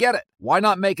projects. They get it. Why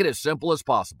not make it as simple as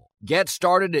possible? Get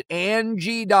started at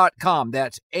Angie.com.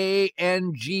 That's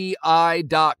ANGI.com,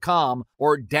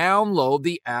 or download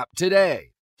the app today.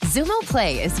 Xumo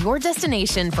Play is your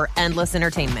destination for endless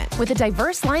entertainment. With a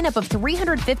diverse lineup of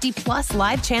 350 plus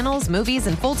live channels, movies,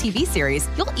 and full TV series,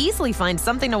 you'll easily find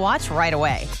something to watch right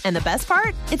away. And the best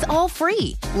part? It's all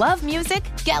free. Love music?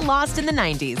 Get lost in the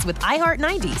 90s with iHeart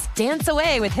 90s, dance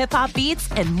away with hip-hop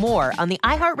beats, and more on the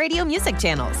iHeartRadio music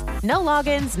channels. No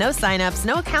logins, no signups,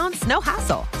 no accounts, no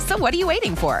hassle. So what are you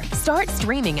waiting for? Start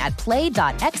streaming at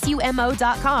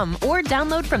play.xumo.com or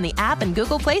download from the app and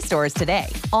Google Play stores today.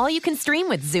 All you can stream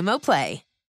with Xumo Play.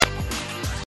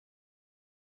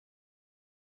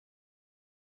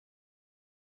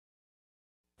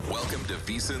 Welcome to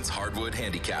VSiN's Hardwood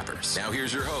Handicappers. Now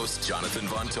here's your host, Jonathan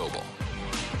Von Tobel.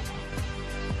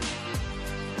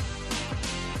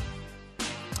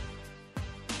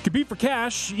 Compete for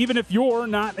cash even if you're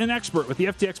not an expert with the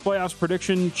FTX Playoffs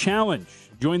Prediction Challenge.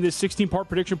 Join this 16-part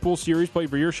prediction pool series. Play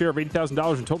for your share of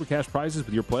 $80,000 in total cash prizes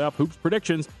with your playoff hoops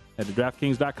predictions. Head to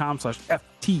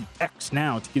DraftKings.com/FTX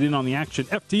now to get in on the action.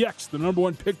 FTX, the number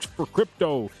one pick for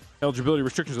crypto. Eligibility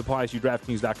restrictions apply. See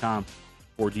DraftKings.com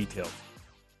for details. You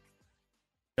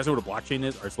guys know what a blockchain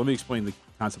is? All right, so let me explain the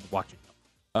concept of blockchain.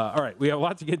 All right, we have a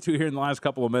lot to get to here in the last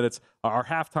couple of minutes. Our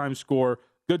halftime score.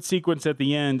 Good sequence at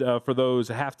the end for those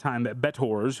halftime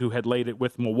bettors who had laid it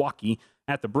with Milwaukee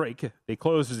at the break. They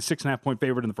closed as a 6.5-point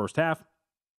favorite in the first half.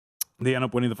 They end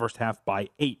up winning the first half by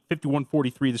 8.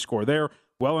 51-43 the score there.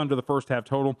 Well under the first half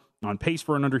total. On pace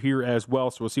for an under here as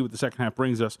well, so we'll see what the second half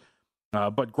brings us.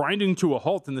 But grinding to a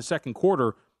halt in the second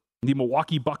quarter, the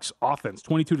Milwaukee Bucks offense.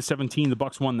 22-17, the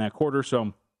Bucks won that quarter.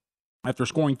 So after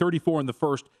scoring 34 in the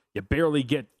first, you barely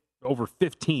get over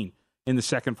 15 in the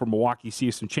second for Milwaukee. See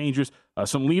some changes.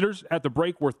 Some leaders at the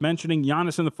break worth mentioning.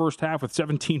 Giannis in the first half with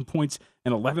 17 points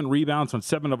and 11 rebounds on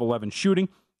 7 of 11 shooting.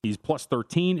 He's plus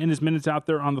 13 in his minutes out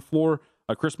there on the floor.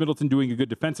 Chris Middleton doing a good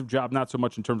defensive job, not so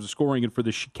much in terms of scoring. And for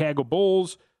the Chicago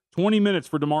Bulls, 20 minutes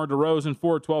for DeMar DeRozan,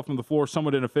 4 of 12 from the floor,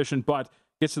 somewhat inefficient, but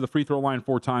gets to the free throw line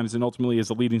 4 times and ultimately is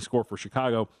the leading scorer for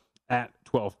Chicago at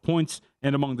 12 points.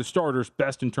 And among the starters,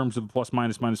 best in terms of the plus,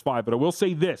 minus, -5. But I will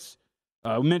say this.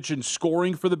 We mentioned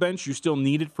scoring for the bench. You still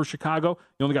need it for Chicago.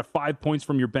 You only got 5 points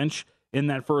from your bench in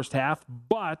that first half.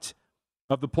 But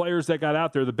of the players that got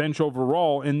out there, the bench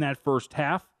overall in that first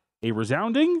half, a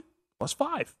resounding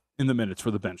 +5 in the minutes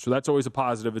for the bench. So that's always a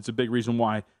positive. It's a big reason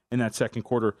why in that second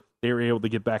quarter they were able to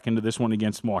get back into this one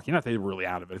against Milwaukee. Not that they were really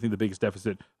out of it. I think the biggest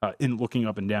deficit in looking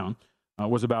up and down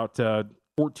was about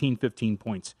 14, 15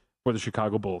 points for the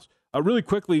Chicago Bulls. Really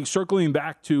quickly, circling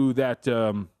back to that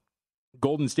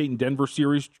Golden State and Denver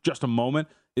series, just a moment.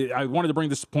 I wanted to bring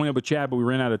this point up with Chad, but we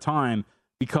ran out of time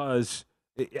because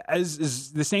as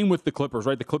is the same with the Clippers,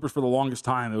 right? The Clippers for the longest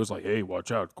time, it was like, hey,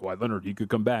 watch out, Kawhi Leonard, he could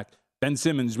come back. Ben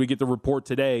Simmons, we get the report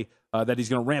today that he's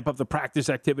going to ramp up the practice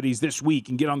activities this week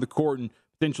and get on the court and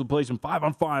potentially play some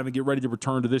 5-on-5 and get ready to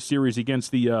return to this series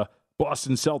against the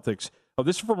Boston Celtics.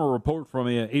 This is from a report from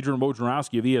Adrian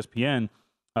Wojnarowski of ESPN.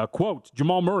 Quote,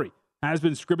 Jamal Murray has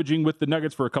been scrimmaging with the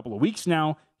Nuggets for a couple of weeks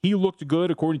now. He looked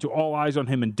good according to all eyes on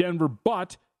him in Denver,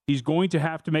 but he's going to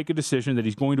have to make a decision that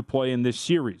he's going to play in this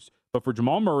series. But for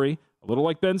Jamal Murray, a little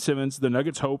like Ben Simmons, the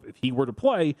Nuggets hope if he were to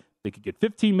play, they could get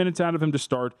 15 minutes out of him to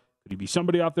start. Could he be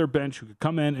somebody off their bench who could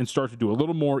come in and start to do a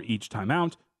little more each time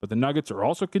out? But the Nuggets are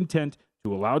also content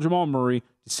to allow Jamal Murray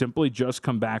to simply just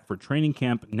come back for training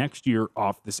camp next year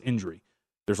off this injury.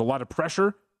 There's a lot of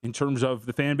pressure in terms of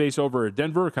the fan base over at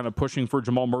Denver, kind of pushing for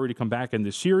Jamal Murray to come back in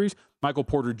this series. Michael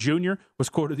Porter Jr. was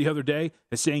quoted the other day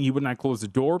as saying he would not close the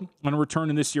door on a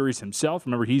return in this series himself.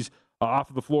 Remember, he's off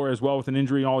of the floor as well with an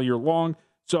injury all year long.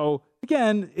 So,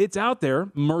 again, it's out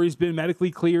there. Murray's been medically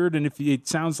cleared, and if it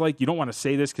sounds like you don't want to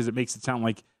say this because it makes it sound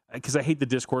like, because I hate the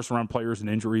discourse around players and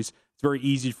injuries. It's very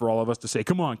easy for all of us to say,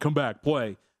 come on, come back,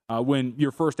 play, when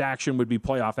your first action would be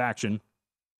playoff action,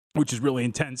 which is really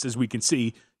intense, as we can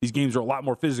see. These games are a lot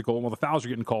more physical, and while the fouls are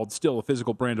getting called, still a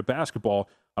physical brand of basketball.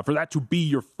 For that to be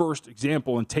your first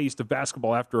example and taste of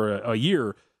basketball after a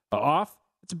year off,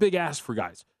 it's a big ask for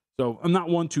guys. So I'm not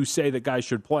one to say that guys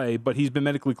should play, but he's been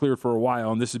medically cleared for a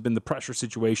while, and this has been the pressure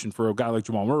situation for a guy like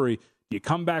Jamal Murray. Do you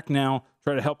come back now,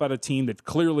 try to help out a team that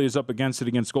clearly is up against it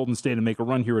against Golden State and make a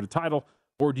run here at a title,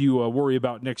 or do you worry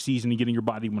about next season and getting your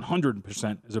body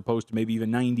 100% as opposed to maybe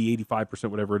even 90, 85%,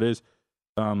 whatever it is,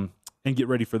 and get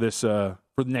ready for this for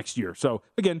the next year? So,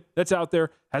 again, that's out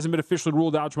there. Hasn't been officially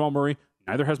ruled out, Jamal Murray.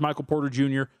 Neither has Michael Porter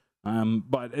Jr.,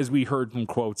 but as we heard from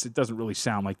quotes, it doesn't really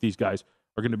sound like these guys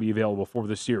are going to be available for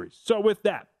this series. So with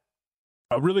that,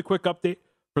 a really quick update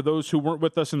for those who weren't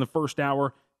with us in the first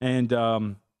hour and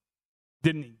weren't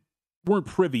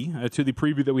privy to the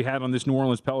preview that we had on this New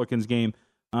Orleans Pelicans game.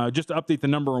 Just to update the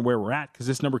number and where we're at, because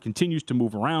this number continues to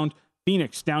move around.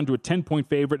 Phoenix down to a 10-point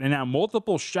favorite, and now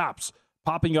multiple shops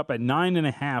popping up at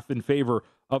 9.5 in favor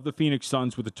of the Phoenix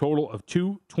Suns with a total of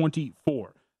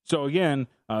 224. So again,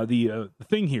 the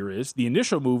thing here is the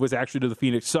initial move was actually to the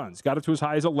Phoenix Suns. Got it to as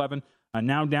high as 11,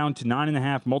 now down to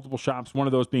 9.5, multiple shops, one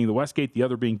of those being the Westgate, the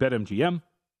other being BetMGM,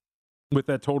 with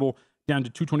that total down to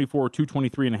 224,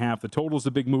 223.5. The total is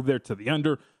a big move there to the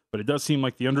under, but it does seem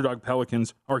like the underdog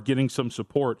Pelicans are getting some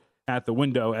support at the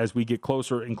window as we get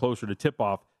closer and closer to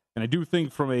tip-off. And I do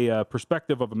think from a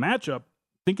perspective of a matchup,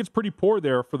 I think it's pretty poor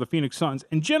there for the Phoenix Suns.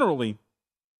 And generally,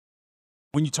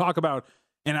 when you talk about,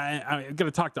 and I'm going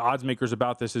to talk to odds makers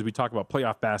about this as we talk about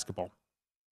playoff basketball,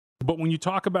 but when you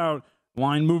talk about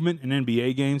line movement in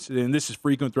NBA games, and this is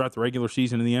frequent throughout the regular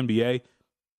season in the NBA,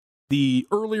 the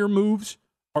earlier moves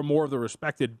are more of the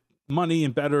respected money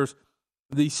and bettors.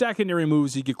 The secondary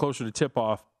moves, you get closer to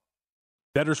tip-off.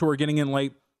 Bettors who are getting in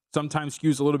late sometimes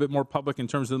skews a little bit more public in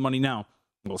terms of the money. Now,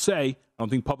 I will say, I don't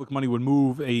think public money would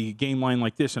move a game line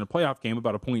like this in a playoff game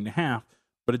about 1.5,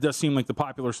 but it does seem like the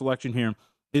popular selection here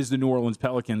is the New Orleans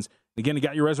Pelicans. Again, you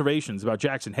got your reservations about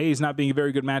Jackson Hayes not being a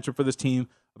very good matchup for this team,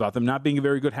 about them not being a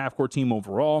very good half-court team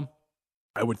overall.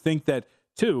 I would think that,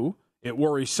 too, it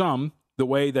worries some the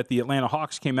way that the Atlanta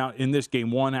Hawks came out in this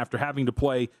game one after having to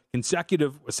play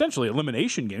consecutive, essentially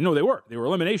elimination games. No, they were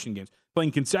elimination games.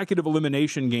 Playing consecutive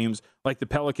elimination games like the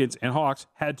Pelicans and Hawks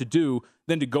had to do,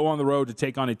 then to go on the road to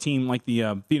take on a team like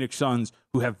the Phoenix Suns,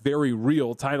 who have very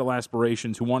real title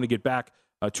aspirations, who want to get back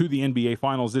to the NBA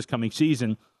Finals this coming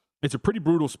season. It's a pretty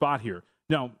brutal spot here.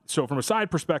 Now, so from a side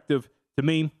perspective, to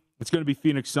me, it's going to be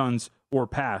Phoenix Suns or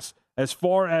pass. As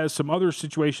far as some other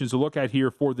situations to look at here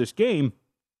for this game,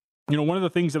 you know, one of the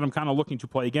things that I'm kind of looking to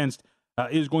play against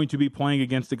is going to be playing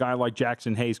against a guy like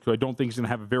Jackson Hayes, because I don't think he's going to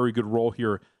have a very good role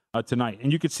here tonight.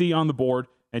 And you can see on the board,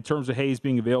 in terms of Hayes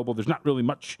being available, there's not really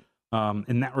much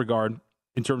in that regard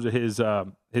in terms of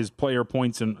his player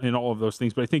points and all of those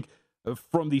things. But I think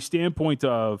from the standpoint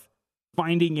of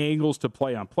finding angles to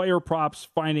play on player props,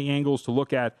 finding angles to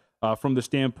look at from the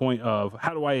standpoint of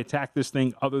how do I attack this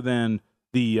thing other than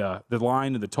the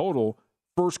line and the total,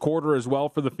 first quarter as well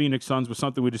for the Phoenix Suns was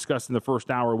something we discussed in the first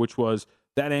hour, which was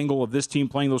that angle of this team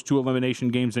playing those two elimination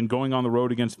games and going on the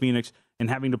road against Phoenix and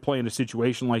having to play in a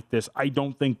situation like this, I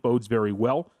don't think bodes very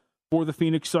well for the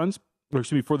Phoenix Suns, or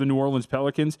excuse me, for the New Orleans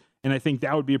Pelicans. And I think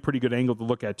that would be a pretty good angle to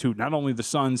look at too. Not only the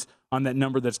Suns on that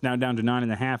number that's now down to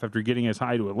 9.5 after getting as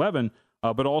high to 11,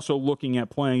 but also looking at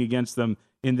playing against them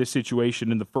in this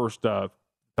situation in the first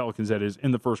Pelicans, that is,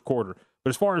 in the first quarter. But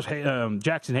as far as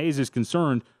Jackson Hayes is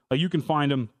concerned, you can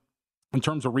find him in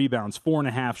terms of rebounds,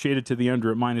 4.5, shaded to the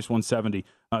under at -170.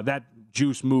 That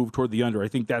juice moved toward the under. I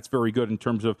think that's very good in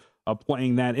terms of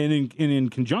playing that. And in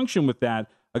conjunction with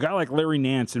that, a guy like Larry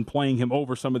Nance and playing him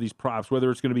over some of these props,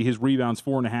 whether it's going to be his rebounds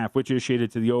 4.5, which is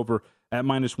shaded to the over at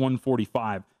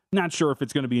 -145. Not sure if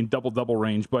it's going to be in double-double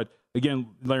range, but again,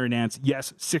 Larry Nance,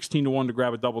 yes, 16-1 to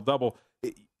grab a double-double.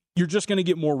 You're just going to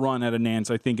get more run out of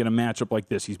Nance, I think, in a matchup like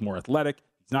this. He's more athletic.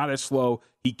 He's not as slow.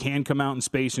 He can come out in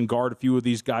space and guard a few of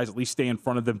these guys, at least stay in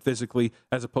front of them physically,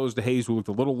 as opposed to Hayes, who looked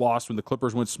a little lost when the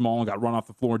Clippers went small and got run off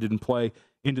the floor and didn't play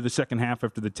into the second half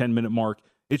after the 10-minute mark.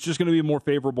 It's just going to be a more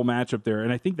favorable matchup there,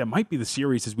 and I think that might be the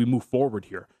series as we move forward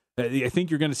here. I think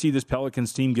you're going to see this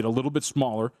Pelicans team get a little bit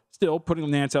smaller, still putting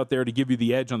Nance out there to give you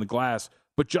the edge on the glass,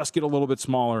 but just get a little bit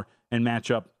smaller and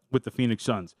match up with the Phoenix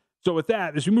Suns. So with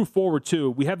that, as we move forward,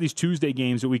 too, we have these Tuesday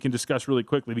games that we can discuss really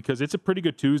quickly because it's a pretty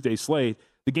good Tuesday slate.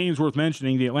 The games worth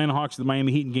mentioning, the Atlanta Hawks and the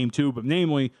Miami Heat in Game 2, but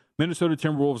namely Minnesota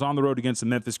Timberwolves on the road against the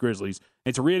Memphis Grizzlies.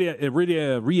 And to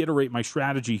reiterate my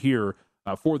strategy here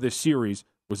for this series,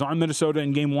 was on Minnesota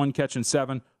in Game 1 catching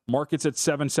 7. Market's at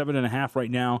 7.5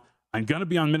 right now. I'm going to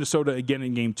be on Minnesota again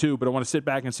in Game 2, but I want to sit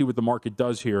back and see what the market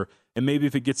does here. And maybe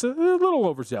if it gets a little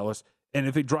overzealous and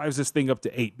if it drives this thing up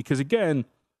to 8. Because, again,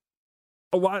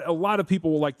 a lot of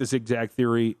people will like the zigzag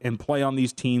theory and play on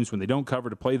these teams when they don't cover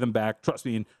to play them back. Trust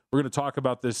me, and we're going to talk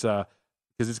about this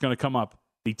because it's going to come up.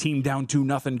 The team down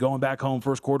 2-0 going back home,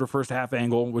 first quarter, first half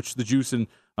angle, which the juice and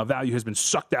value has been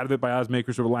sucked out of it by odds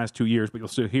makers over the last 2 years, but you'll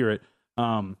still hear it.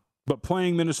 But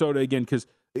playing Minnesota again, because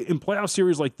in playoff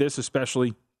series like this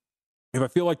especially, if I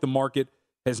feel like the market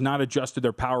has not adjusted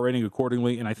their power rating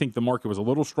accordingly, and I think the market was a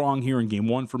little strong here in Game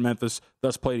 1 for Memphis,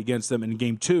 thus played against them. And in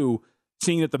Game 2,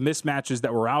 seeing that the mismatches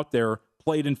that were out there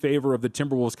played in favor of the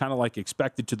Timberwolves kind of like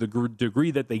expected to the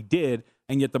degree that they did,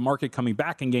 and yet the market coming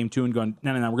back in Game 2 and going,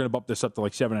 no, we're going to bump this up to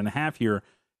like 7.5 here,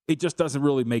 it just doesn't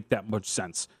really make that much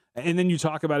sense. And then you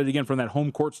talk about it again from that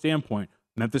home court standpoint.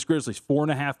 Memphis Grizzlies,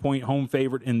 4.5-point home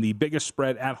favorite in the biggest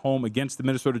spread at home against the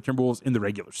Minnesota Timberwolves in the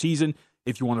regular season.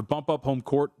 If you want to bump up home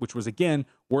court, which was, again,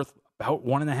 worth about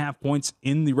 1.5 points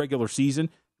in the regular season,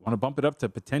 you want to bump it up to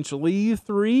potentially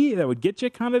 3, that would get you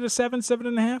kind of to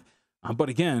 7.5. But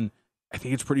again, I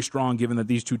think it's pretty strong given that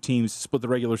these two teams split the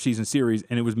regular season series,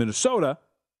 and it was Minnesota,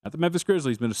 not the Memphis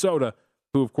Grizzlies, Minnesota,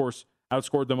 who, of course,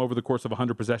 outscored them over the course of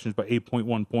 100 possessions by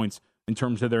 8.1 points in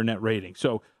terms of their net rating.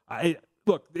 So,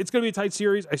 look, it's going to be a tight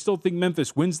series. I still think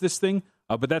Memphis wins this thing,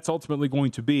 but that's ultimately going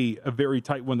to be a very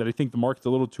tight one that I think the market's a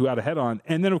little too out ahead on.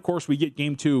 And then, of course, we get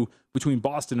Game 2 between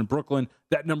Boston and Brooklyn.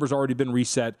 That number's already been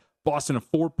reset. Boston a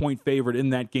 4-point favorite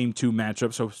in that Game 2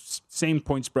 matchup. So same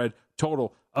point spread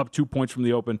total, up 2 points from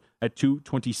the open at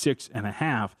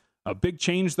 226.5. A big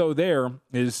change, though, there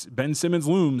is Ben Simmons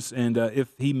looms. And if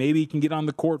he maybe can get on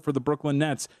the court for the Brooklyn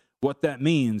Nets, what that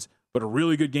means. But a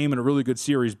really good game and a really good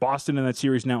series. Boston in that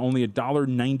series now only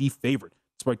 $1.90 favorite.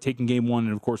 Despite taking Game 1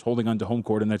 and, of course, holding on to home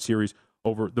court in that series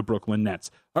over the Brooklyn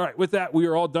Nets. All right, with that, we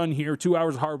are all done here. 2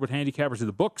 hours of Hardwood Handicappers in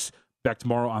the books. Back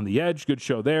tomorrow on The Edge. Good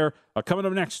show there. Coming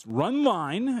up next, Run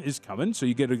Line is coming, so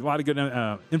you get a lot of good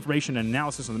information and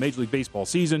analysis on the Major League Baseball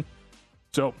season.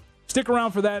 So stick around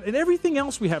for that and everything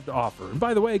else we have to offer. And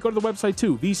by the way, go to the website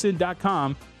too,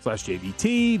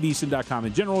 vsin.com/JVT, vsin.com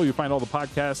in general. You'll find all the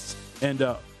podcasts and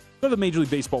go to the Major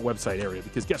League Baseball website area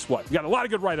because guess what? We got a lot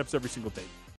of good write-ups every single day.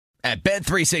 At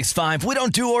Bet365, we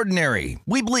don't do ordinary.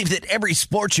 We believe that every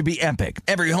sport should be epic.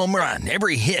 Every home run,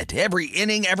 every hit, every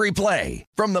inning, every play.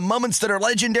 From the moments that are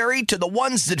legendary to the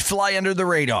ones that fly under the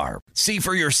radar. See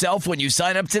for yourself when you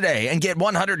sign up today and get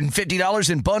 $150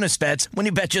 in bonus bets when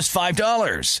you bet just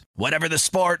 $5. Whatever the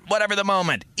sport, whatever the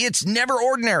moment, it's never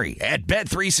ordinary at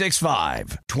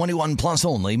Bet365. 21 plus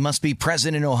only. Must be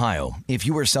present in Ohio. If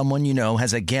you or someone you know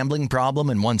has a gambling problem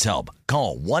and wants help,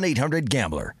 call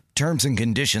 1-800-GAMBLER. Terms and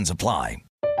conditions apply.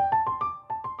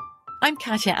 I'm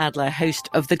Katya Adler, host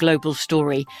of The Global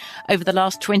Story. Over the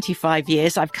last 25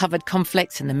 years, I've covered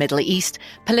conflicts in the Middle East,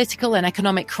 political and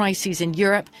economic crises in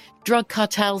Europe, drug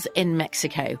cartels in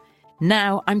Mexico.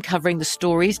 Now I'm covering the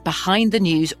stories behind the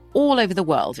news all over the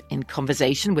world in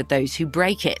conversation with those who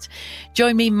break it.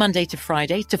 Join me Monday to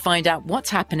Friday to find out what's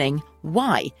happening,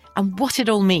 why, and what it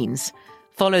all means.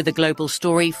 Follow The Global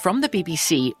Story from the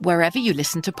BBC wherever you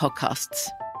listen to podcasts.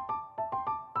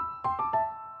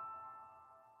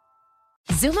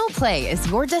 Xumo Play is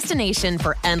your destination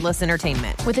for endless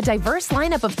entertainment. With a diverse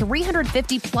lineup of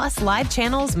 350 plus live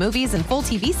channels, movies, and full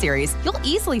TV series, you'll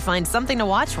easily find something to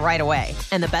watch right away.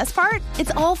 And the best part? It's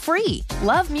all free.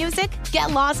 Love music? Get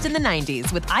lost in the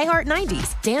 90s with iHeart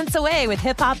 90s, dance away with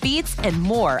hip-hop beats, and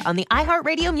more on the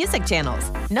iHeartRadio music channels.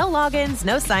 No logins,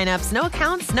 no signups, no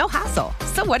accounts, no hassle.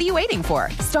 So what are you waiting for?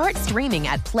 Start streaming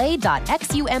at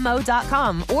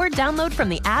play.xumo.com or download from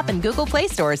the app and Google Play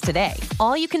stores today.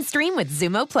 All you can stream with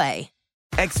Xumo Play.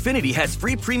 Xfinity has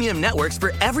free premium networks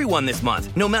for everyone this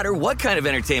month, no matter what kind of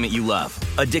entertainment you love.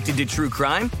 Addicted to true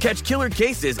crime? Catch killer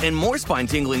cases and more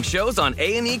spine-tingling shows on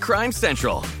A&E Crime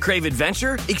Central. Crave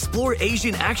adventure? Explore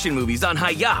Asian action movies on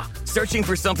Hi-Ya. Searching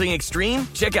for something extreme?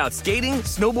 Check out skating,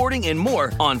 snowboarding, and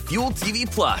more on Fuel TV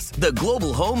Plus, the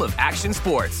global home of action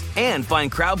sports. And find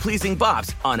crowd-pleasing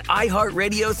bops on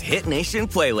iHeartRadio's Hit Nation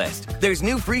playlist. There's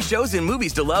new free shows and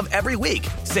movies to love every week.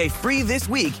 Say free this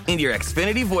week in your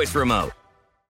Xfinity voice remote.